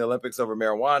banned from the Olympics over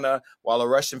marijuana, while a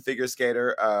Russian figure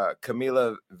skater,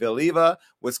 Kamila Valieva,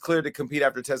 was cleared to compete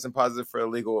after testing positive for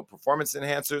illegal performance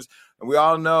enhancers. And we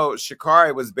all know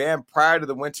Sha'Carri was banned prior to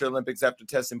the Winter Olympics after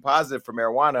testing positive for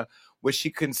marijuana, which she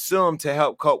consumed to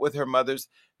help cope with her mother's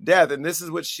death. And this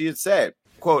is what she had said.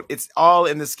 Quote, "It's all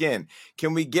in the skin.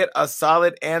 Can we get a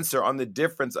solid answer on the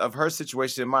difference of her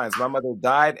situation and mine? My mother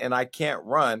died and I can't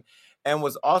run, and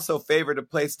was also favored to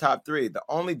place top 3. The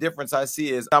only difference I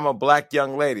see is I'm a Black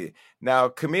young lady." Now,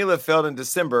 Camila failed in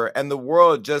December, and the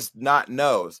world just not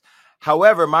knows.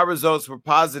 However, my results were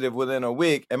positive within a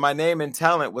week, and my name and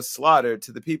talent was slaughtered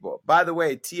to the people. By the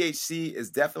way, THC is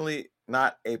definitely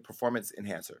not a performance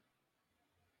enhancer.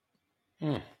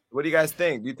 What do you guys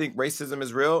think? Do you think racism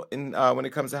is real in when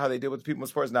it comes to how they deal with people in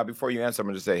sports? Now, before you answer, I'm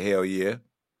going to say, hell yeah.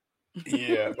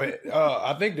 Yeah, but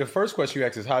I think the first question you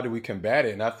asked is how do we combat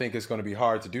it, and I think it's going to be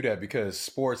hard to do that because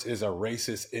sports is a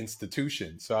racist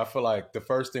institution. So I feel like the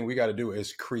first thing we got to do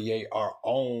is create our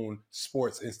own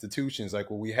sports institutions,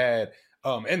 like what we had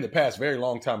in the past, very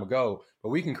long time ago. But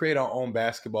we can create our own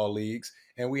basketball leagues,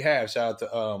 and we have. Shout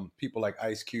out to people like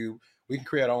Ice Cube. We can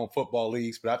create our own football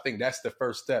leagues, but I think that's the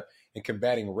first step in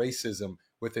combating racism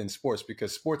within sports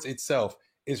because sports itself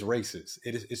is racist.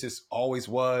 It just always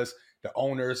was. The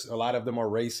owners, a lot of them are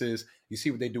racist. You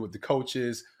see what they do with the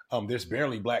coaches. There's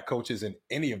barely black coaches in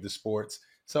any of the sports.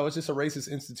 So it's just a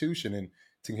racist institution. And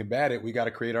to combat it, we got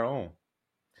to create our own.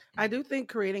 I do think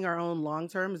creating our own long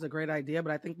term is a great idea,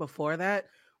 but I think before that,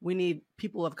 we need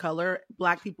people of color,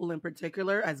 black people in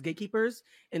particular, as gatekeepers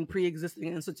in pre existing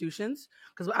institutions.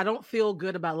 Because I don't feel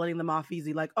good about letting them off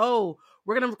easy. Like, oh,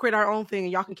 we're going to create our own thing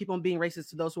and y'all can keep on being racist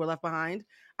to those who are left behind.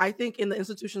 I think in the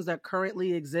institutions that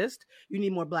currently exist, you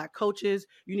need more black coaches,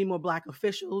 you need more black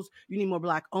officials, you need more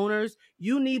black owners,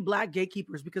 you need black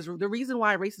gatekeepers. Because the reason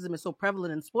why racism is so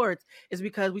prevalent in sports is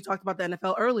because we talked about the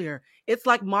NFL earlier. It's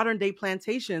like modern day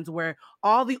plantations where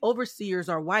all the overseers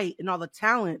are white and all the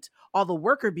talent, all the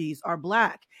worker bees are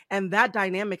black. And that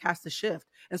dynamic has to shift.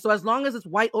 And so as long as it's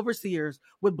white overseers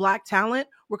with black talent,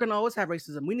 we're going to always have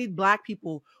racism. We need black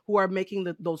people who are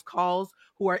making those calls,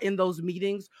 who are in those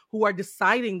meetings, who are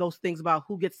deciding those things about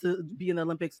who gets to be in the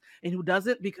Olympics and who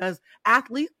doesn't, because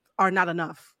athletes are not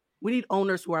enough. We need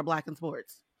owners who are black in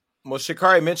sports. Well,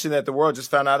 Shikari mentioned that the world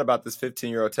just found out about this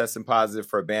 15-year-old testing positive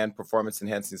for a banned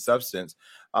performance-enhancing substance.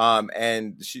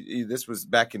 This was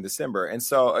back in December. And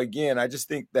so, again, I just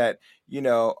think that,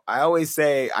 I always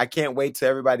say I can't wait till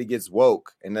everybody gets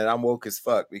woke and that I'm woke as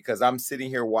fuck because I'm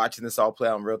sitting here watching this all play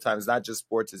out in real time. It's not just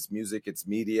sports, it's music, it's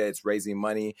media, it's raising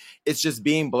money. It's just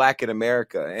being black in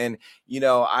America. And,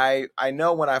 I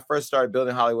know when I first started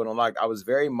building Hollywood Unlocked, I was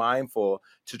very mindful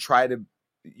to try to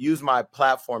use my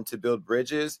platform to build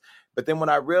bridges. But then when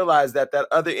I realized that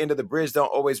other end of the bridge don't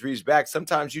always reach back,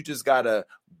 sometimes you just got to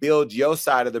build your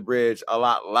side of the bridge a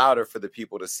lot louder for the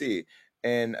people to see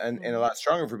and a lot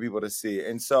stronger for people to see.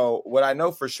 And so what I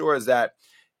know for sure is that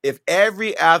if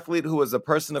every athlete who is a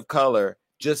person of color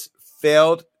just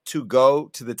failed to go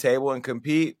to the table and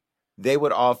compete, they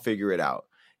would all figure it out.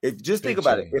 Think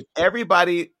about it. If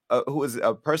everybody who is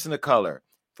a person of color,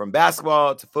 from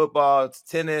basketball to football to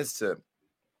tennis to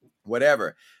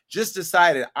whatever, just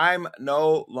decided I'm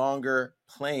no longer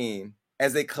playing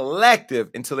as a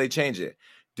collective until they change it.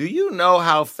 Do you know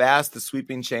how fast the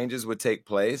sweeping changes would take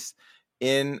place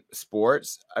in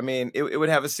sports? I mean, it would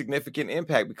have a significant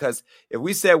impact because if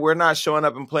we said we're not showing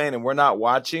up and playing and we're not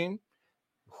watching,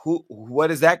 what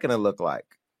is that going to look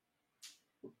like?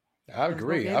 I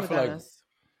agree. I feel like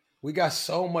we got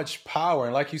so much power.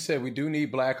 And like you said, we do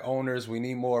need black owners. We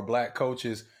need more black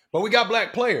coaches. But we got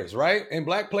black players, right? And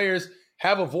black players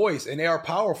have a voice and they are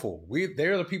powerful.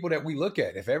 They're the people that we look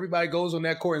at. If everybody goes on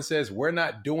that court and says, we're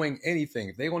not doing anything,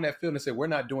 if they go on that field and say, we're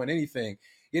not doing anything,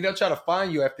 they'll try to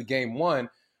find you after game one.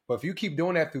 But if you keep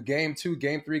doing that through game 2,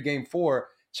 game 3, game 4,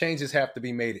 changes have to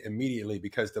be made immediately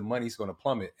because the money's going to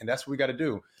plummet. And that's what we got to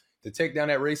do. To take down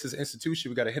that racist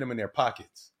institution, we got to hit them in their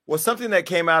pockets. Well, something that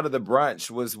came out of the brunch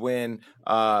was when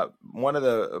one of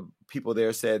the people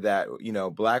there said that,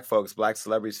 black folks, black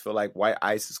celebrities feel like white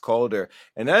ice is colder.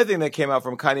 Another thing that came out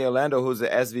from Connie Orlando, who's the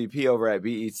SVP over at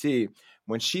BET,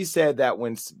 when she said that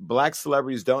when black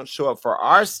celebrities don't show up for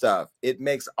our stuff, it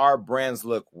makes our brands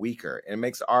look weaker. It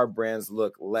makes our brands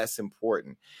look less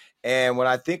important. And when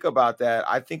I think about that,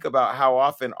 I think about how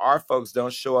often our folks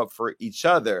don't show up for each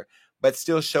other, but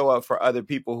still show up for other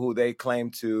people who they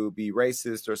claim to be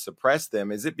racist or suppress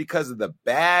them. Is it because of the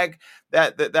bag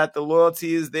that the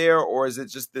loyalty is there, or is it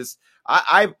just this?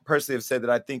 I personally have said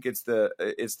that I think it's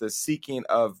the seeking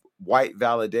of white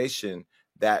validation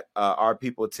that our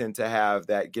people tend to have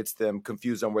that gets them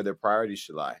confused on where their priorities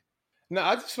should lie. No,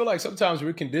 I just feel like sometimes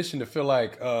we're conditioned to feel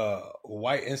like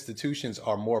white institutions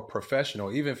are more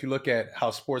professional. Even if you look at how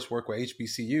sports work with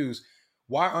HBCUs,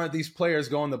 why aren't these players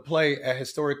going to play at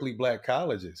historically black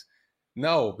colleges?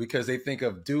 No, because they think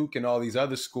of Duke and all these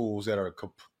other schools that are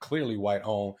clearly white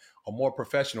owned are more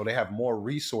professional. They have more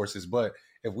resources. But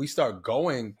if we start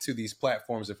going to these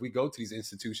platforms, if we go to these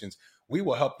institutions, we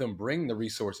will help them bring the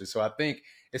resources. So I think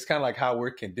it's kind of like how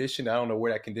we're conditioned. I don't know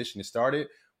where that conditioning started,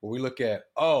 where we look at,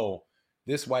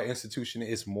 this white institution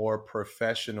is more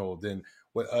professional than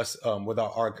what us, with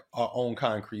our own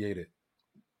kind created.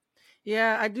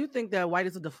 Yeah, I do think that white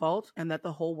is a default and that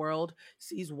the whole world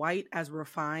sees white as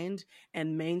refined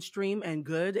and mainstream and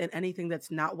good, and anything that's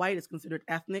not white is considered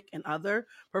ethnic and other.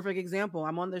 Perfect example.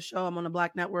 I'm on this show, I'm on a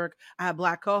black network, I have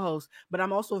black co hosts, but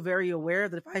I'm also very aware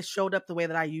that if I showed up the way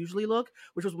that I usually look,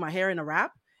 which was with my hair in a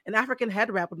wrap, an African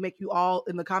head wrap would make you all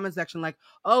in the comment section like,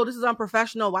 oh, this is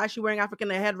unprofessional. Why is she wearing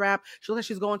African head wrap? She looks like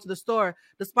she's going to the store,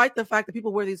 despite the fact that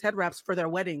people wear these head wraps for their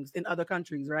weddings in other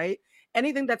countries, right?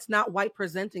 Anything that's not white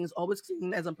presenting is always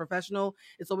seen as unprofessional.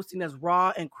 It's always seen as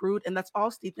raw and crude, and that's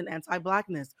all steeped in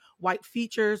anti-blackness. White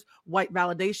features, white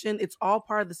validation, it's all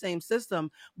part of the same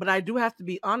system. But I do have to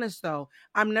be honest though,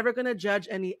 I'm never going to judge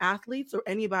any athletes or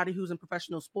anybody who's in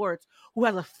professional sports who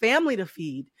has a family to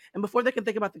feed. And before they can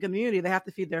think about the community, they have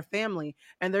to feed their family.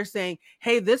 And they're saying,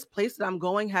 hey, this place that I'm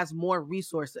going has more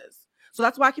resources. So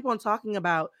that's why I keep on talking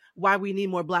about why we need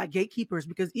more black gatekeepers,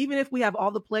 because even if we have all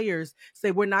the players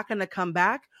say we're not going to come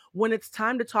back, when it's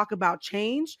time to talk about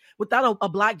change without a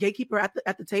black gatekeeper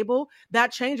at the table,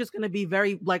 that change is going to be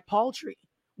very like paltry.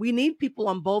 We need people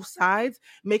on both sides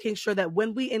making sure that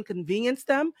when we inconvenience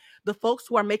them, the folks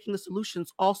who are making the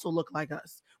solutions also look like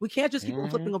us. We can't just keep on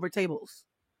flipping over tables.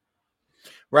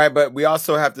 Right, but we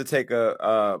also have to take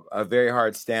a very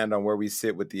hard stand on where we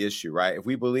sit with the issue, right? If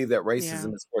we believe that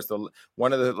racism is, of course,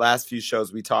 one of the last few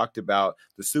shows we talked about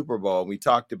the Super Bowl, we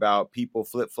talked about people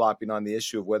flip-flopping on the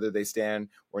issue of whether they stand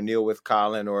or kneel with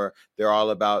Colin or they're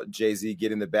all about Jay-Z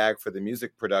getting the bag for the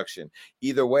music production.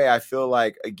 Either way, I feel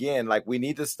like, again, like we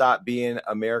need to stop being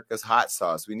America's hot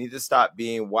sauce. We need to stop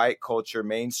being white culture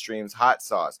mainstream's hot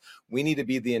sauce. We need to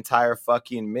be the entire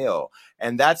fucking meal.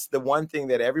 And that's the one thing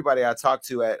that everybody I talk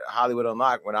to at Hollywood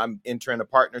Unlocked, when I'm entering a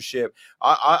partnership,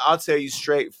 I'll tell you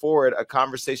straightforward a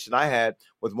conversation I had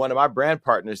with one of my brand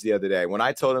partners the other day. When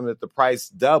I told him that the price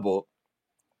doubled,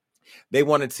 they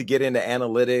wanted to get into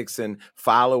analytics and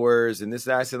followers and this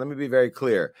and that. I said, let me be very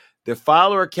clear. The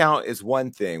follower count is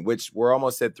one thing, which we're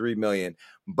almost at 3 million,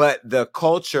 but the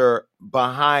culture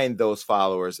behind those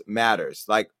followers matters.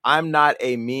 Like, I'm not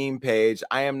a meme page.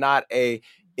 I am not a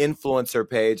influencer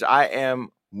page. I am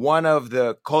one of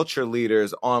the culture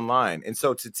leaders online. And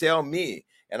so to tell me,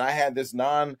 and I had this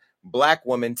non-black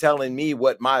woman telling me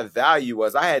what my value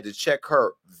was, I had to check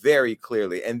her very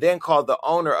clearly and then call the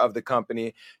owner of the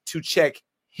company to check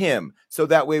him. So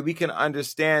that way we can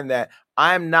understand that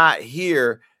I'm not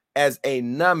here as a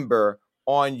number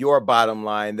on your bottom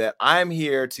line, that I'm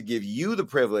here to give you the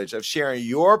privilege of sharing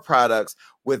your products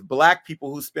with black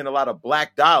people who spend a lot of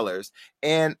black dollars.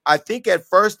 And I think at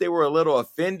first they were a little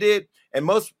offended. And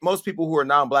most people who are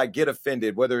non-black get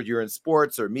offended, whether you're in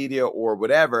sports or media or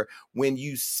whatever, when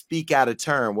you speak out of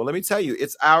turn. Well, let me tell you,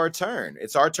 it's our turn.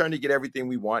 It's our turn to get everything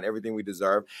we want, everything we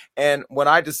deserve. And when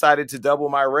I decided to double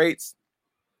my rates,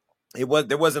 there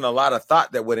wasn't a lot of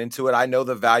thought that went into it. I know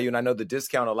the value and I know the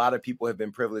discount a lot of people have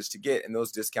been privileged to get, and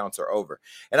those discounts are over.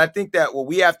 And I think that what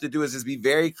we have to do is be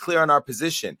very clear on our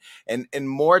position. And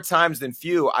more times than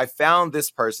few, I found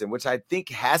this person, which I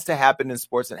think has to happen in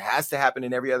sports and has to happen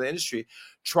in every other industry,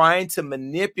 trying to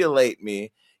manipulate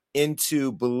me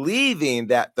into believing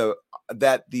that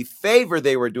the favor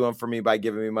they were doing for me by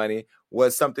giving me money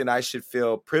was something I should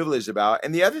feel privileged about.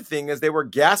 And the other thing is they were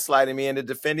gaslighting me into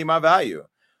defending my value.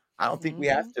 I don't think we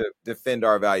have to defend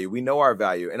our value. We know our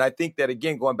value. And I think that,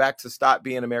 again, going back to stop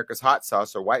being America's hot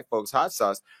sauce or white folks' hot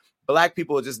sauce, black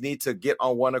people just need to get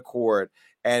on one accord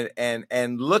and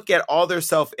look at all their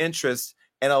self-interests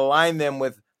and align them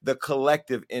with the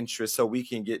collective interest so we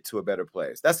can get to a better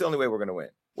place. That's the only way we're going to win.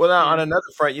 Well, now, on another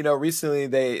front, recently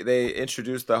they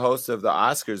introduced the hosts of the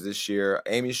Oscars this year,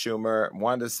 Amy Schumer,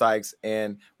 Wanda Sykes,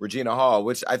 and Regina Hall,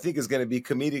 which I think is going to be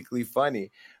comedically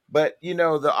funny. But,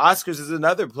 the Oscars is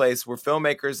another place where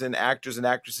filmmakers and actors and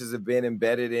actresses have been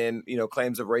embedded in,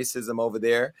 claims of racism over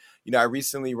there. I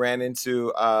recently ran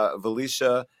into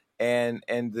Valicia and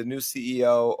the new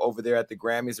CEO over there at the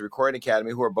Grammys, the Recording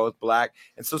Academy, who are both black.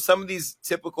 And so some of these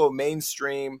typical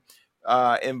mainstream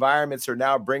environments are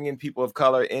now bringing people of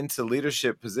color into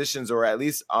leadership positions, or at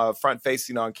least front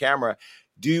facing on camera.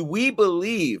 Do we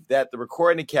believe that the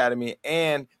Recording Academy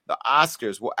and the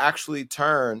Oscars will actually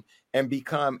turn and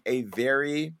become a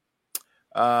very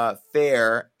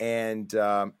fair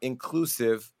and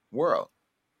inclusive world?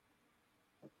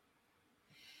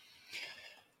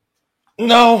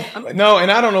 No,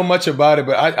 and I don't know much about it,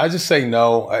 but I just say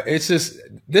no. It's just,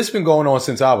 this been going on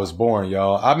since I was born,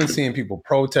 y'all. I've been seeing people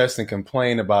protest and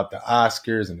complain about the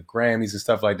Oscars and the Grammys and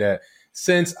stuff like that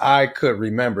since I could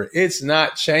remember. It's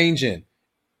not changing.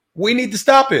 We need to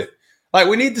stop it.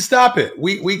 We need to stop it.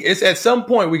 It's at some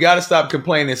point we got to stop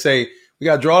complaining and say, we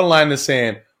got to draw the line in the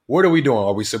sand. what are we doing?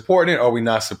 Are we supporting it or are we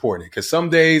not supporting it? Because some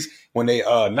days when they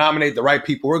nominate the right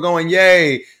people, we're going,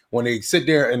 yay. When they sit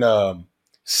there and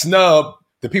snub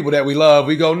the people that we love,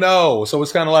 we go, no. So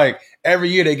it's kind of like every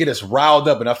year they get us riled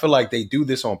up. And I feel like they do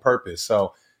this on purpose.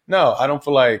 So no, I don't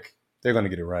feel like they're going to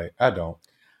get it right. I don't.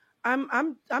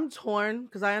 I'm torn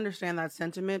because I understand that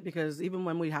sentiment, because even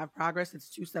when we have progress, it's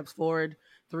 2 steps forward,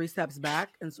 3 steps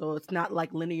back, and so it's not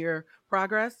like linear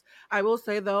progress. I will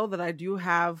say though that I do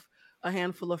have a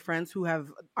handful of friends who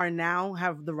are now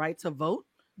have the right to vote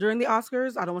during the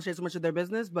Oscars. I don't want to share so much of their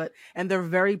business, but and they're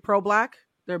very pro black.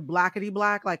 They're blackety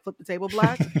black, like flip the table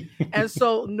black. And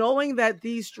so knowing that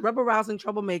these rebel rousing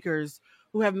troublemakers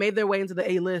who have made their way into the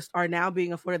A list are now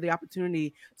being afforded the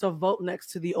opportunity to vote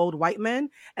next to the old white men.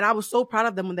 And I was so proud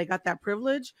of them when they got that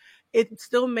privilege. It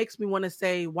still makes me want to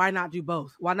say, why not do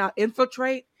both? Why not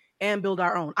infiltrate and build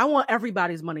our own? I want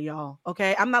everybody's money, y'all.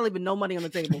 Okay. I'm not leaving no money on the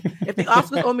table. If the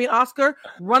Oscars owe me an Oscar,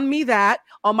 run me that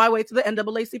on my way to the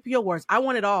NAACP Awards. I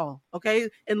want it all. Okay.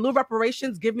 In lieu of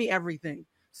reparations, give me everything.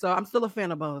 So I'm still a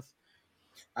fan of both.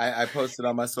 I posted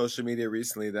on my social media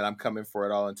recently that I'm coming for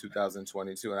it all in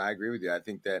 2022, and I agree with you. I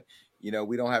think that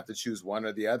we don't have to choose one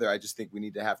or the other. I just think we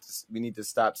need to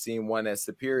stop seeing one as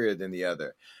superior than the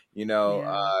other.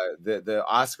 The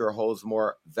Oscar holds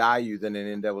more value than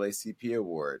an NAACP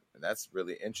award, and that's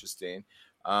really interesting,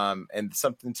 and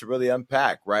something to really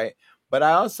unpack, right? But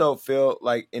I also feel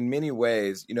like in many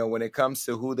ways, when it comes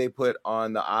to who they put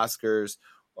on the Oscars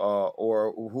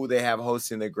or who they have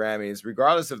hosting the Grammys,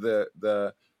 regardless of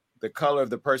the color of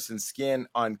the person's skin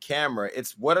on camera,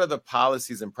 it's what are the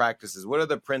policies and practices? What are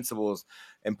the principles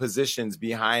and positions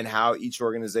behind how each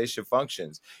organization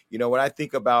functions? When I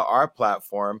think about our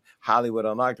platform, Hollywood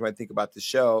Unlocked, when I think about the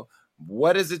show,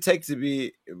 what does it take to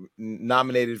be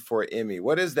nominated for an Emmy?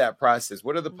 What is that process?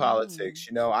 What are the politics?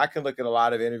 I can look at a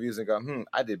lot of interviews and go,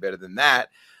 I did better than that.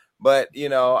 But,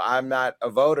 I'm not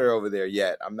a voter over there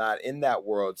yet. I'm not in that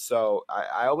world. So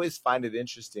I always find it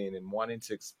interesting and wanting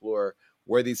to explore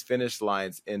where these finish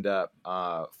lines end up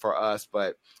for us.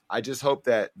 But I just hope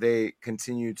that they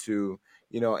continue to,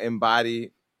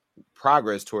 embody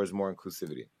progress towards more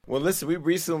inclusivity. Well, listen, we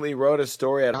recently wrote a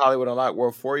story at Hollywood Unlocked where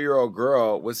a 4-year-old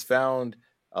girl was found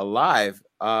alive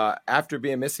after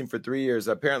being missing for 3 years.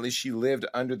 Apparently, she lived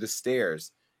under the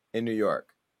stairs in New York.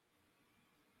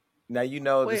 Now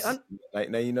this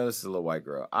is a little white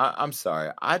girl. I'm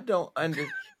sorry. I don't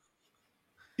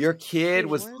Your kid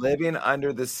was living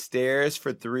under the stairs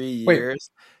for 3 years. Wait,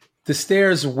 the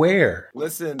stairs where?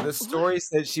 Listen, the story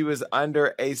said she was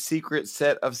under a secret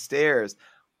set of stairs.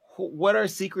 What are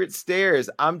secret stairs?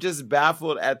 I'm just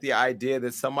baffled at the idea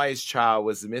that somebody's child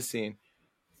was missing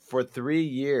for 3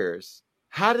 years.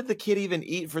 How did the kid even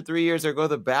eat for 3 years or go to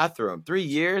the bathroom? 3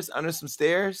 years under some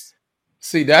stairs?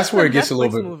 See, that's where it gets a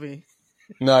little bit.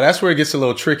 No, that's where it gets a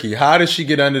little tricky. How did she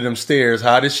get under them stairs?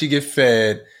 How did she get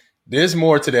fed? There's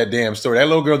more to that damn story. That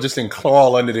little girl just didn't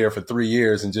crawl under there for 3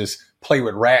 years and just play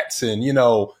with rats and,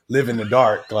 live in the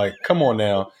dark. Like, come on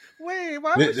now. Wait,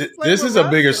 why would she play this with is a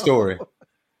bigger story.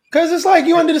 Because it's like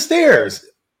you under the stairs.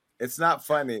 It's not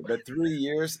funny, but 3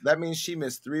 years, that means she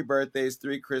missed 3 birthdays,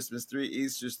 3 Christmas, 3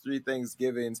 Easters, 3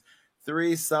 Thanksgivings,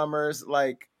 3 summers.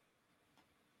 Like,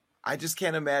 I just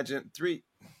can't imagine 3.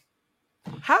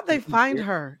 How'd they find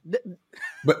her?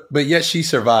 But yet she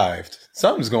survived.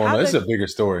 Something's going on. This is a bigger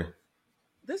story.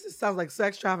 This sounds like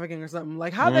sex trafficking or something.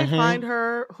 Like, how'd they find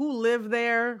her? Who lived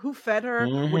there? Who fed her?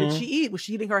 What did she eat? Was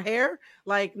she eating her hair?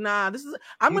 Like, nah,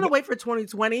 I'm going to wait for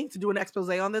 2020 to do an expose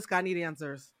on this. I need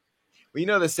answers.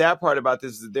 Well, the sad part about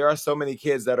this is that there are so many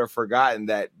kids that are forgotten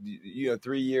that,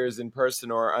 3 years in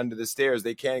person or under the stairs,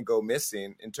 they can go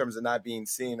missing in terms of not being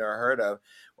seen or heard of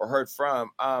or heard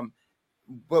from.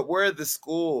 But where the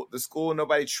school,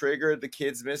 nobody triggered the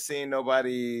kids missing.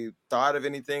 Nobody thought of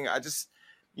anything. I just,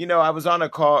 I was on a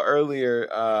call earlier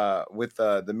with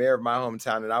the mayor of my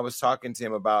hometown, and I was talking to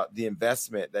him about the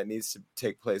investment that needs to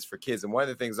take place for kids. And one of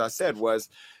the things I said was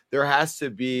there has to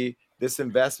be this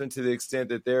investment to the extent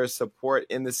that there is support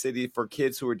in the city for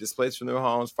kids who are displaced from their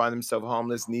homes, find themselves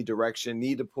homeless, need direction,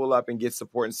 need to pull up and get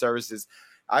support and services.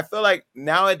 I feel like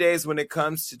nowadays when it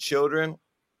comes to children,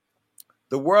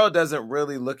 the world doesn't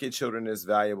really look at children as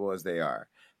valuable as they are.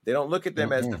 They don't look at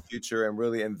them as the future and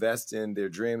really invest in their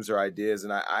dreams or ideas.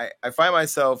 And I find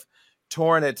myself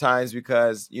torn at times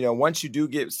because, once you do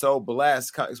get so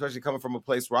blessed, especially coming from a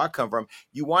place where I come from,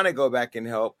 you want to go back and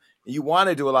help. You want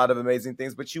to do a lot of amazing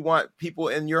things, but you want people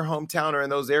in your hometown or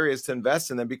in those areas to invest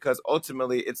in them because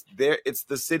ultimately it's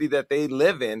the city that they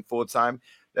live in full time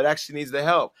that actually needs the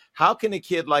help. How can a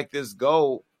kid like this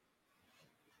go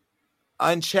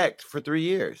unchecked for 3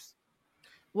 years?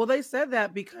 Well, they said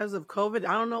that because of COVID.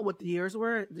 I don't know what the years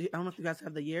were. I don't know if you guys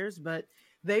have the years, but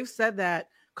they've said that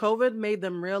COVID made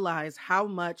them realize how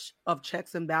much of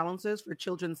checks and balances for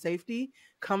children's safety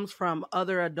comes from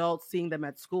other adults seeing them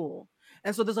at school.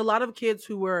 And so there's a lot of kids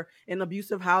who were in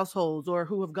abusive households or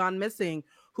who have gone missing,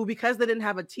 who, because they didn't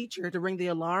have a teacher to ring the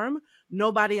alarm,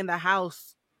 nobody in the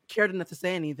house cared enough to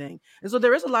say anything. And so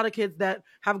there is a lot of kids that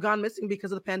have gone missing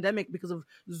because of the pandemic, because of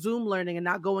Zoom learning and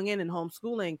not going in and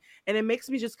homeschooling. And it makes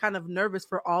me just kind of nervous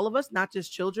for all of us, not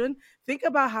just children. Think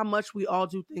about how much we all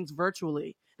do things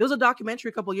virtually. There was a documentary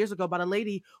a couple years ago about a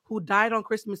lady who died on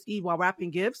Christmas Eve while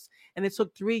wrapping gifts, and it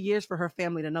took 3 years for her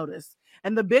family to notice.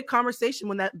 And the big conversation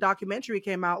when that documentary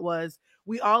came out was,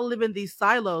 we all live in these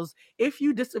silos. If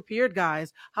you disappeared,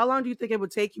 guys, how long do you think it would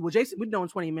take you? Well, Jason, we'd know in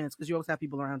 20 minutes because you always have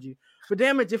people around you. But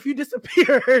damn it, if you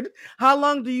disappeared, how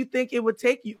long do you think it would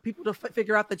take you people to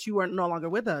figure out that you were no longer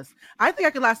with us? I think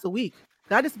I could last a week.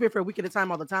 I disappear for a week at a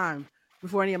time all the time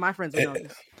before any of my friends would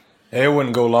notice. It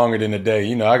wouldn't go longer than a day.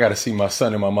 You know, I got to see my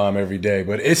son and my mom every day,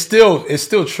 but it's still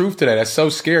truth to that. That's so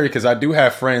scary because I do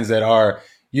have friends that are,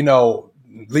 you know,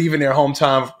 leaving their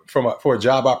hometown for a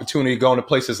job opportunity, going to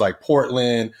places like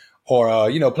Portland or,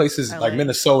 you know, places LA. like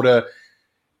Minnesota,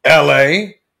 LA,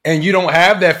 and you don't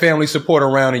have that family support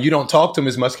around and you don't talk to them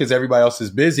as much because everybody else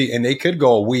is busy and they could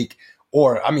go a week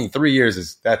or, I mean, 3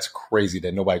 years that's crazy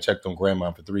that nobody checked on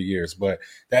grandma for 3 years, but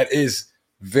that is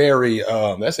very,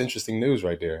 that's interesting news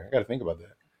right there. I got to think about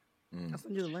that. I'll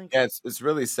send you the link. Yeah, it's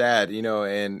really sad, you know,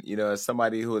 and you know, as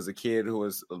somebody who was a kid who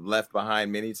was left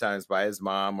behind many times by his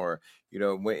mom, or you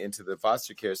know, went into the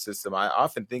foster care system, I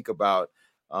often think about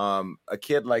a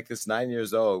kid like this, 9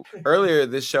 years old. Earlier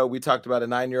this show, we talked about a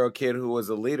 9-year-old kid who was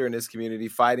a leader in this community,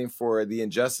 fighting for the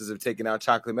injustice of taking out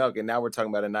chocolate milk, and now we're talking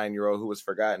about a 9-year-old who was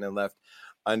forgotten and left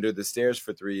under the stairs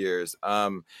for 3 years.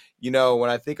 You know, when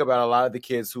I think about a lot of the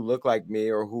kids who look like me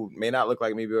or who may not look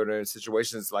like me, but are in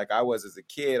situations like I was as a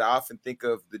kid, I often think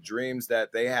of the dreams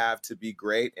that they have to be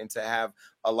great and to have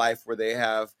a life where they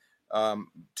have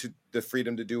to the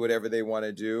freedom to do whatever they want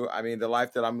to do. I mean, the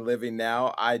life that I'm living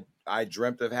now, I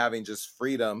dreamt of having just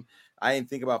freedom. I didn't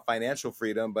think about financial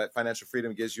freedom, but financial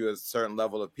freedom gives you a certain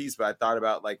level of peace. But I thought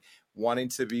about like wanting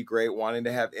to be great, wanting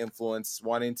to have influence,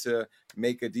 wanting to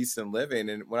make a decent living.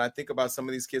 And when I think about some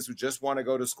of these kids who just want to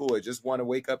go to school, they just want to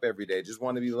wake up every day, just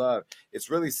want to be loved, it's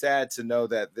really sad to know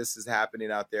that this is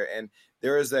happening out there. And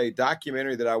there is a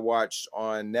documentary that I watched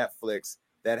on Netflix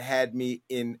that had me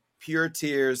in pure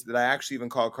tears, that I actually even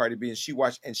called Cardi B, and she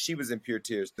watched and she was in pure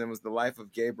tears. Then was The Life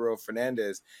of Gabriel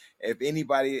Fernandez. If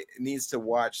anybody needs to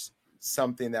watch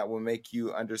something that will make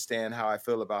you understand how I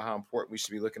feel about how important we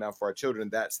should be looking out for our children,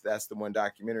 that's the one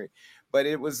documentary. But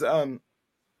it was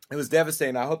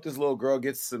devastating. I hope this little girl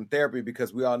gets some therapy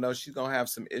because we all know she's gonna have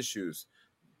some issues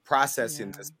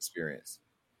processing this experience.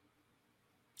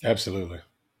 Absolutely.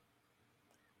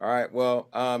 All right. Well,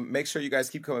 make sure you guys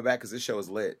keep coming back because this show is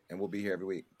lit and we'll be here every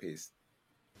week. Peace.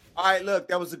 All right, look,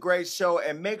 that was a great show.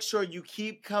 And make sure you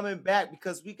keep coming back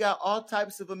because we got all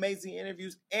types of amazing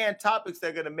interviews and topics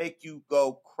that are going to make you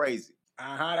go crazy.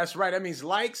 That's right. That means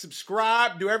like,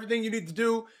 subscribe, do everything you need to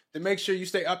do to make sure you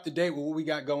stay up to date with what we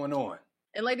got going on.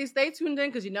 And ladies, stay tuned in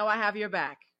because you know I have your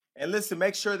back. And listen,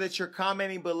 make sure that you're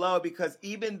commenting below because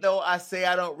even though I say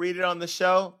I don't read it on the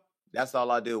show, that's all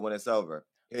I do when it's over.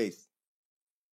 Peace.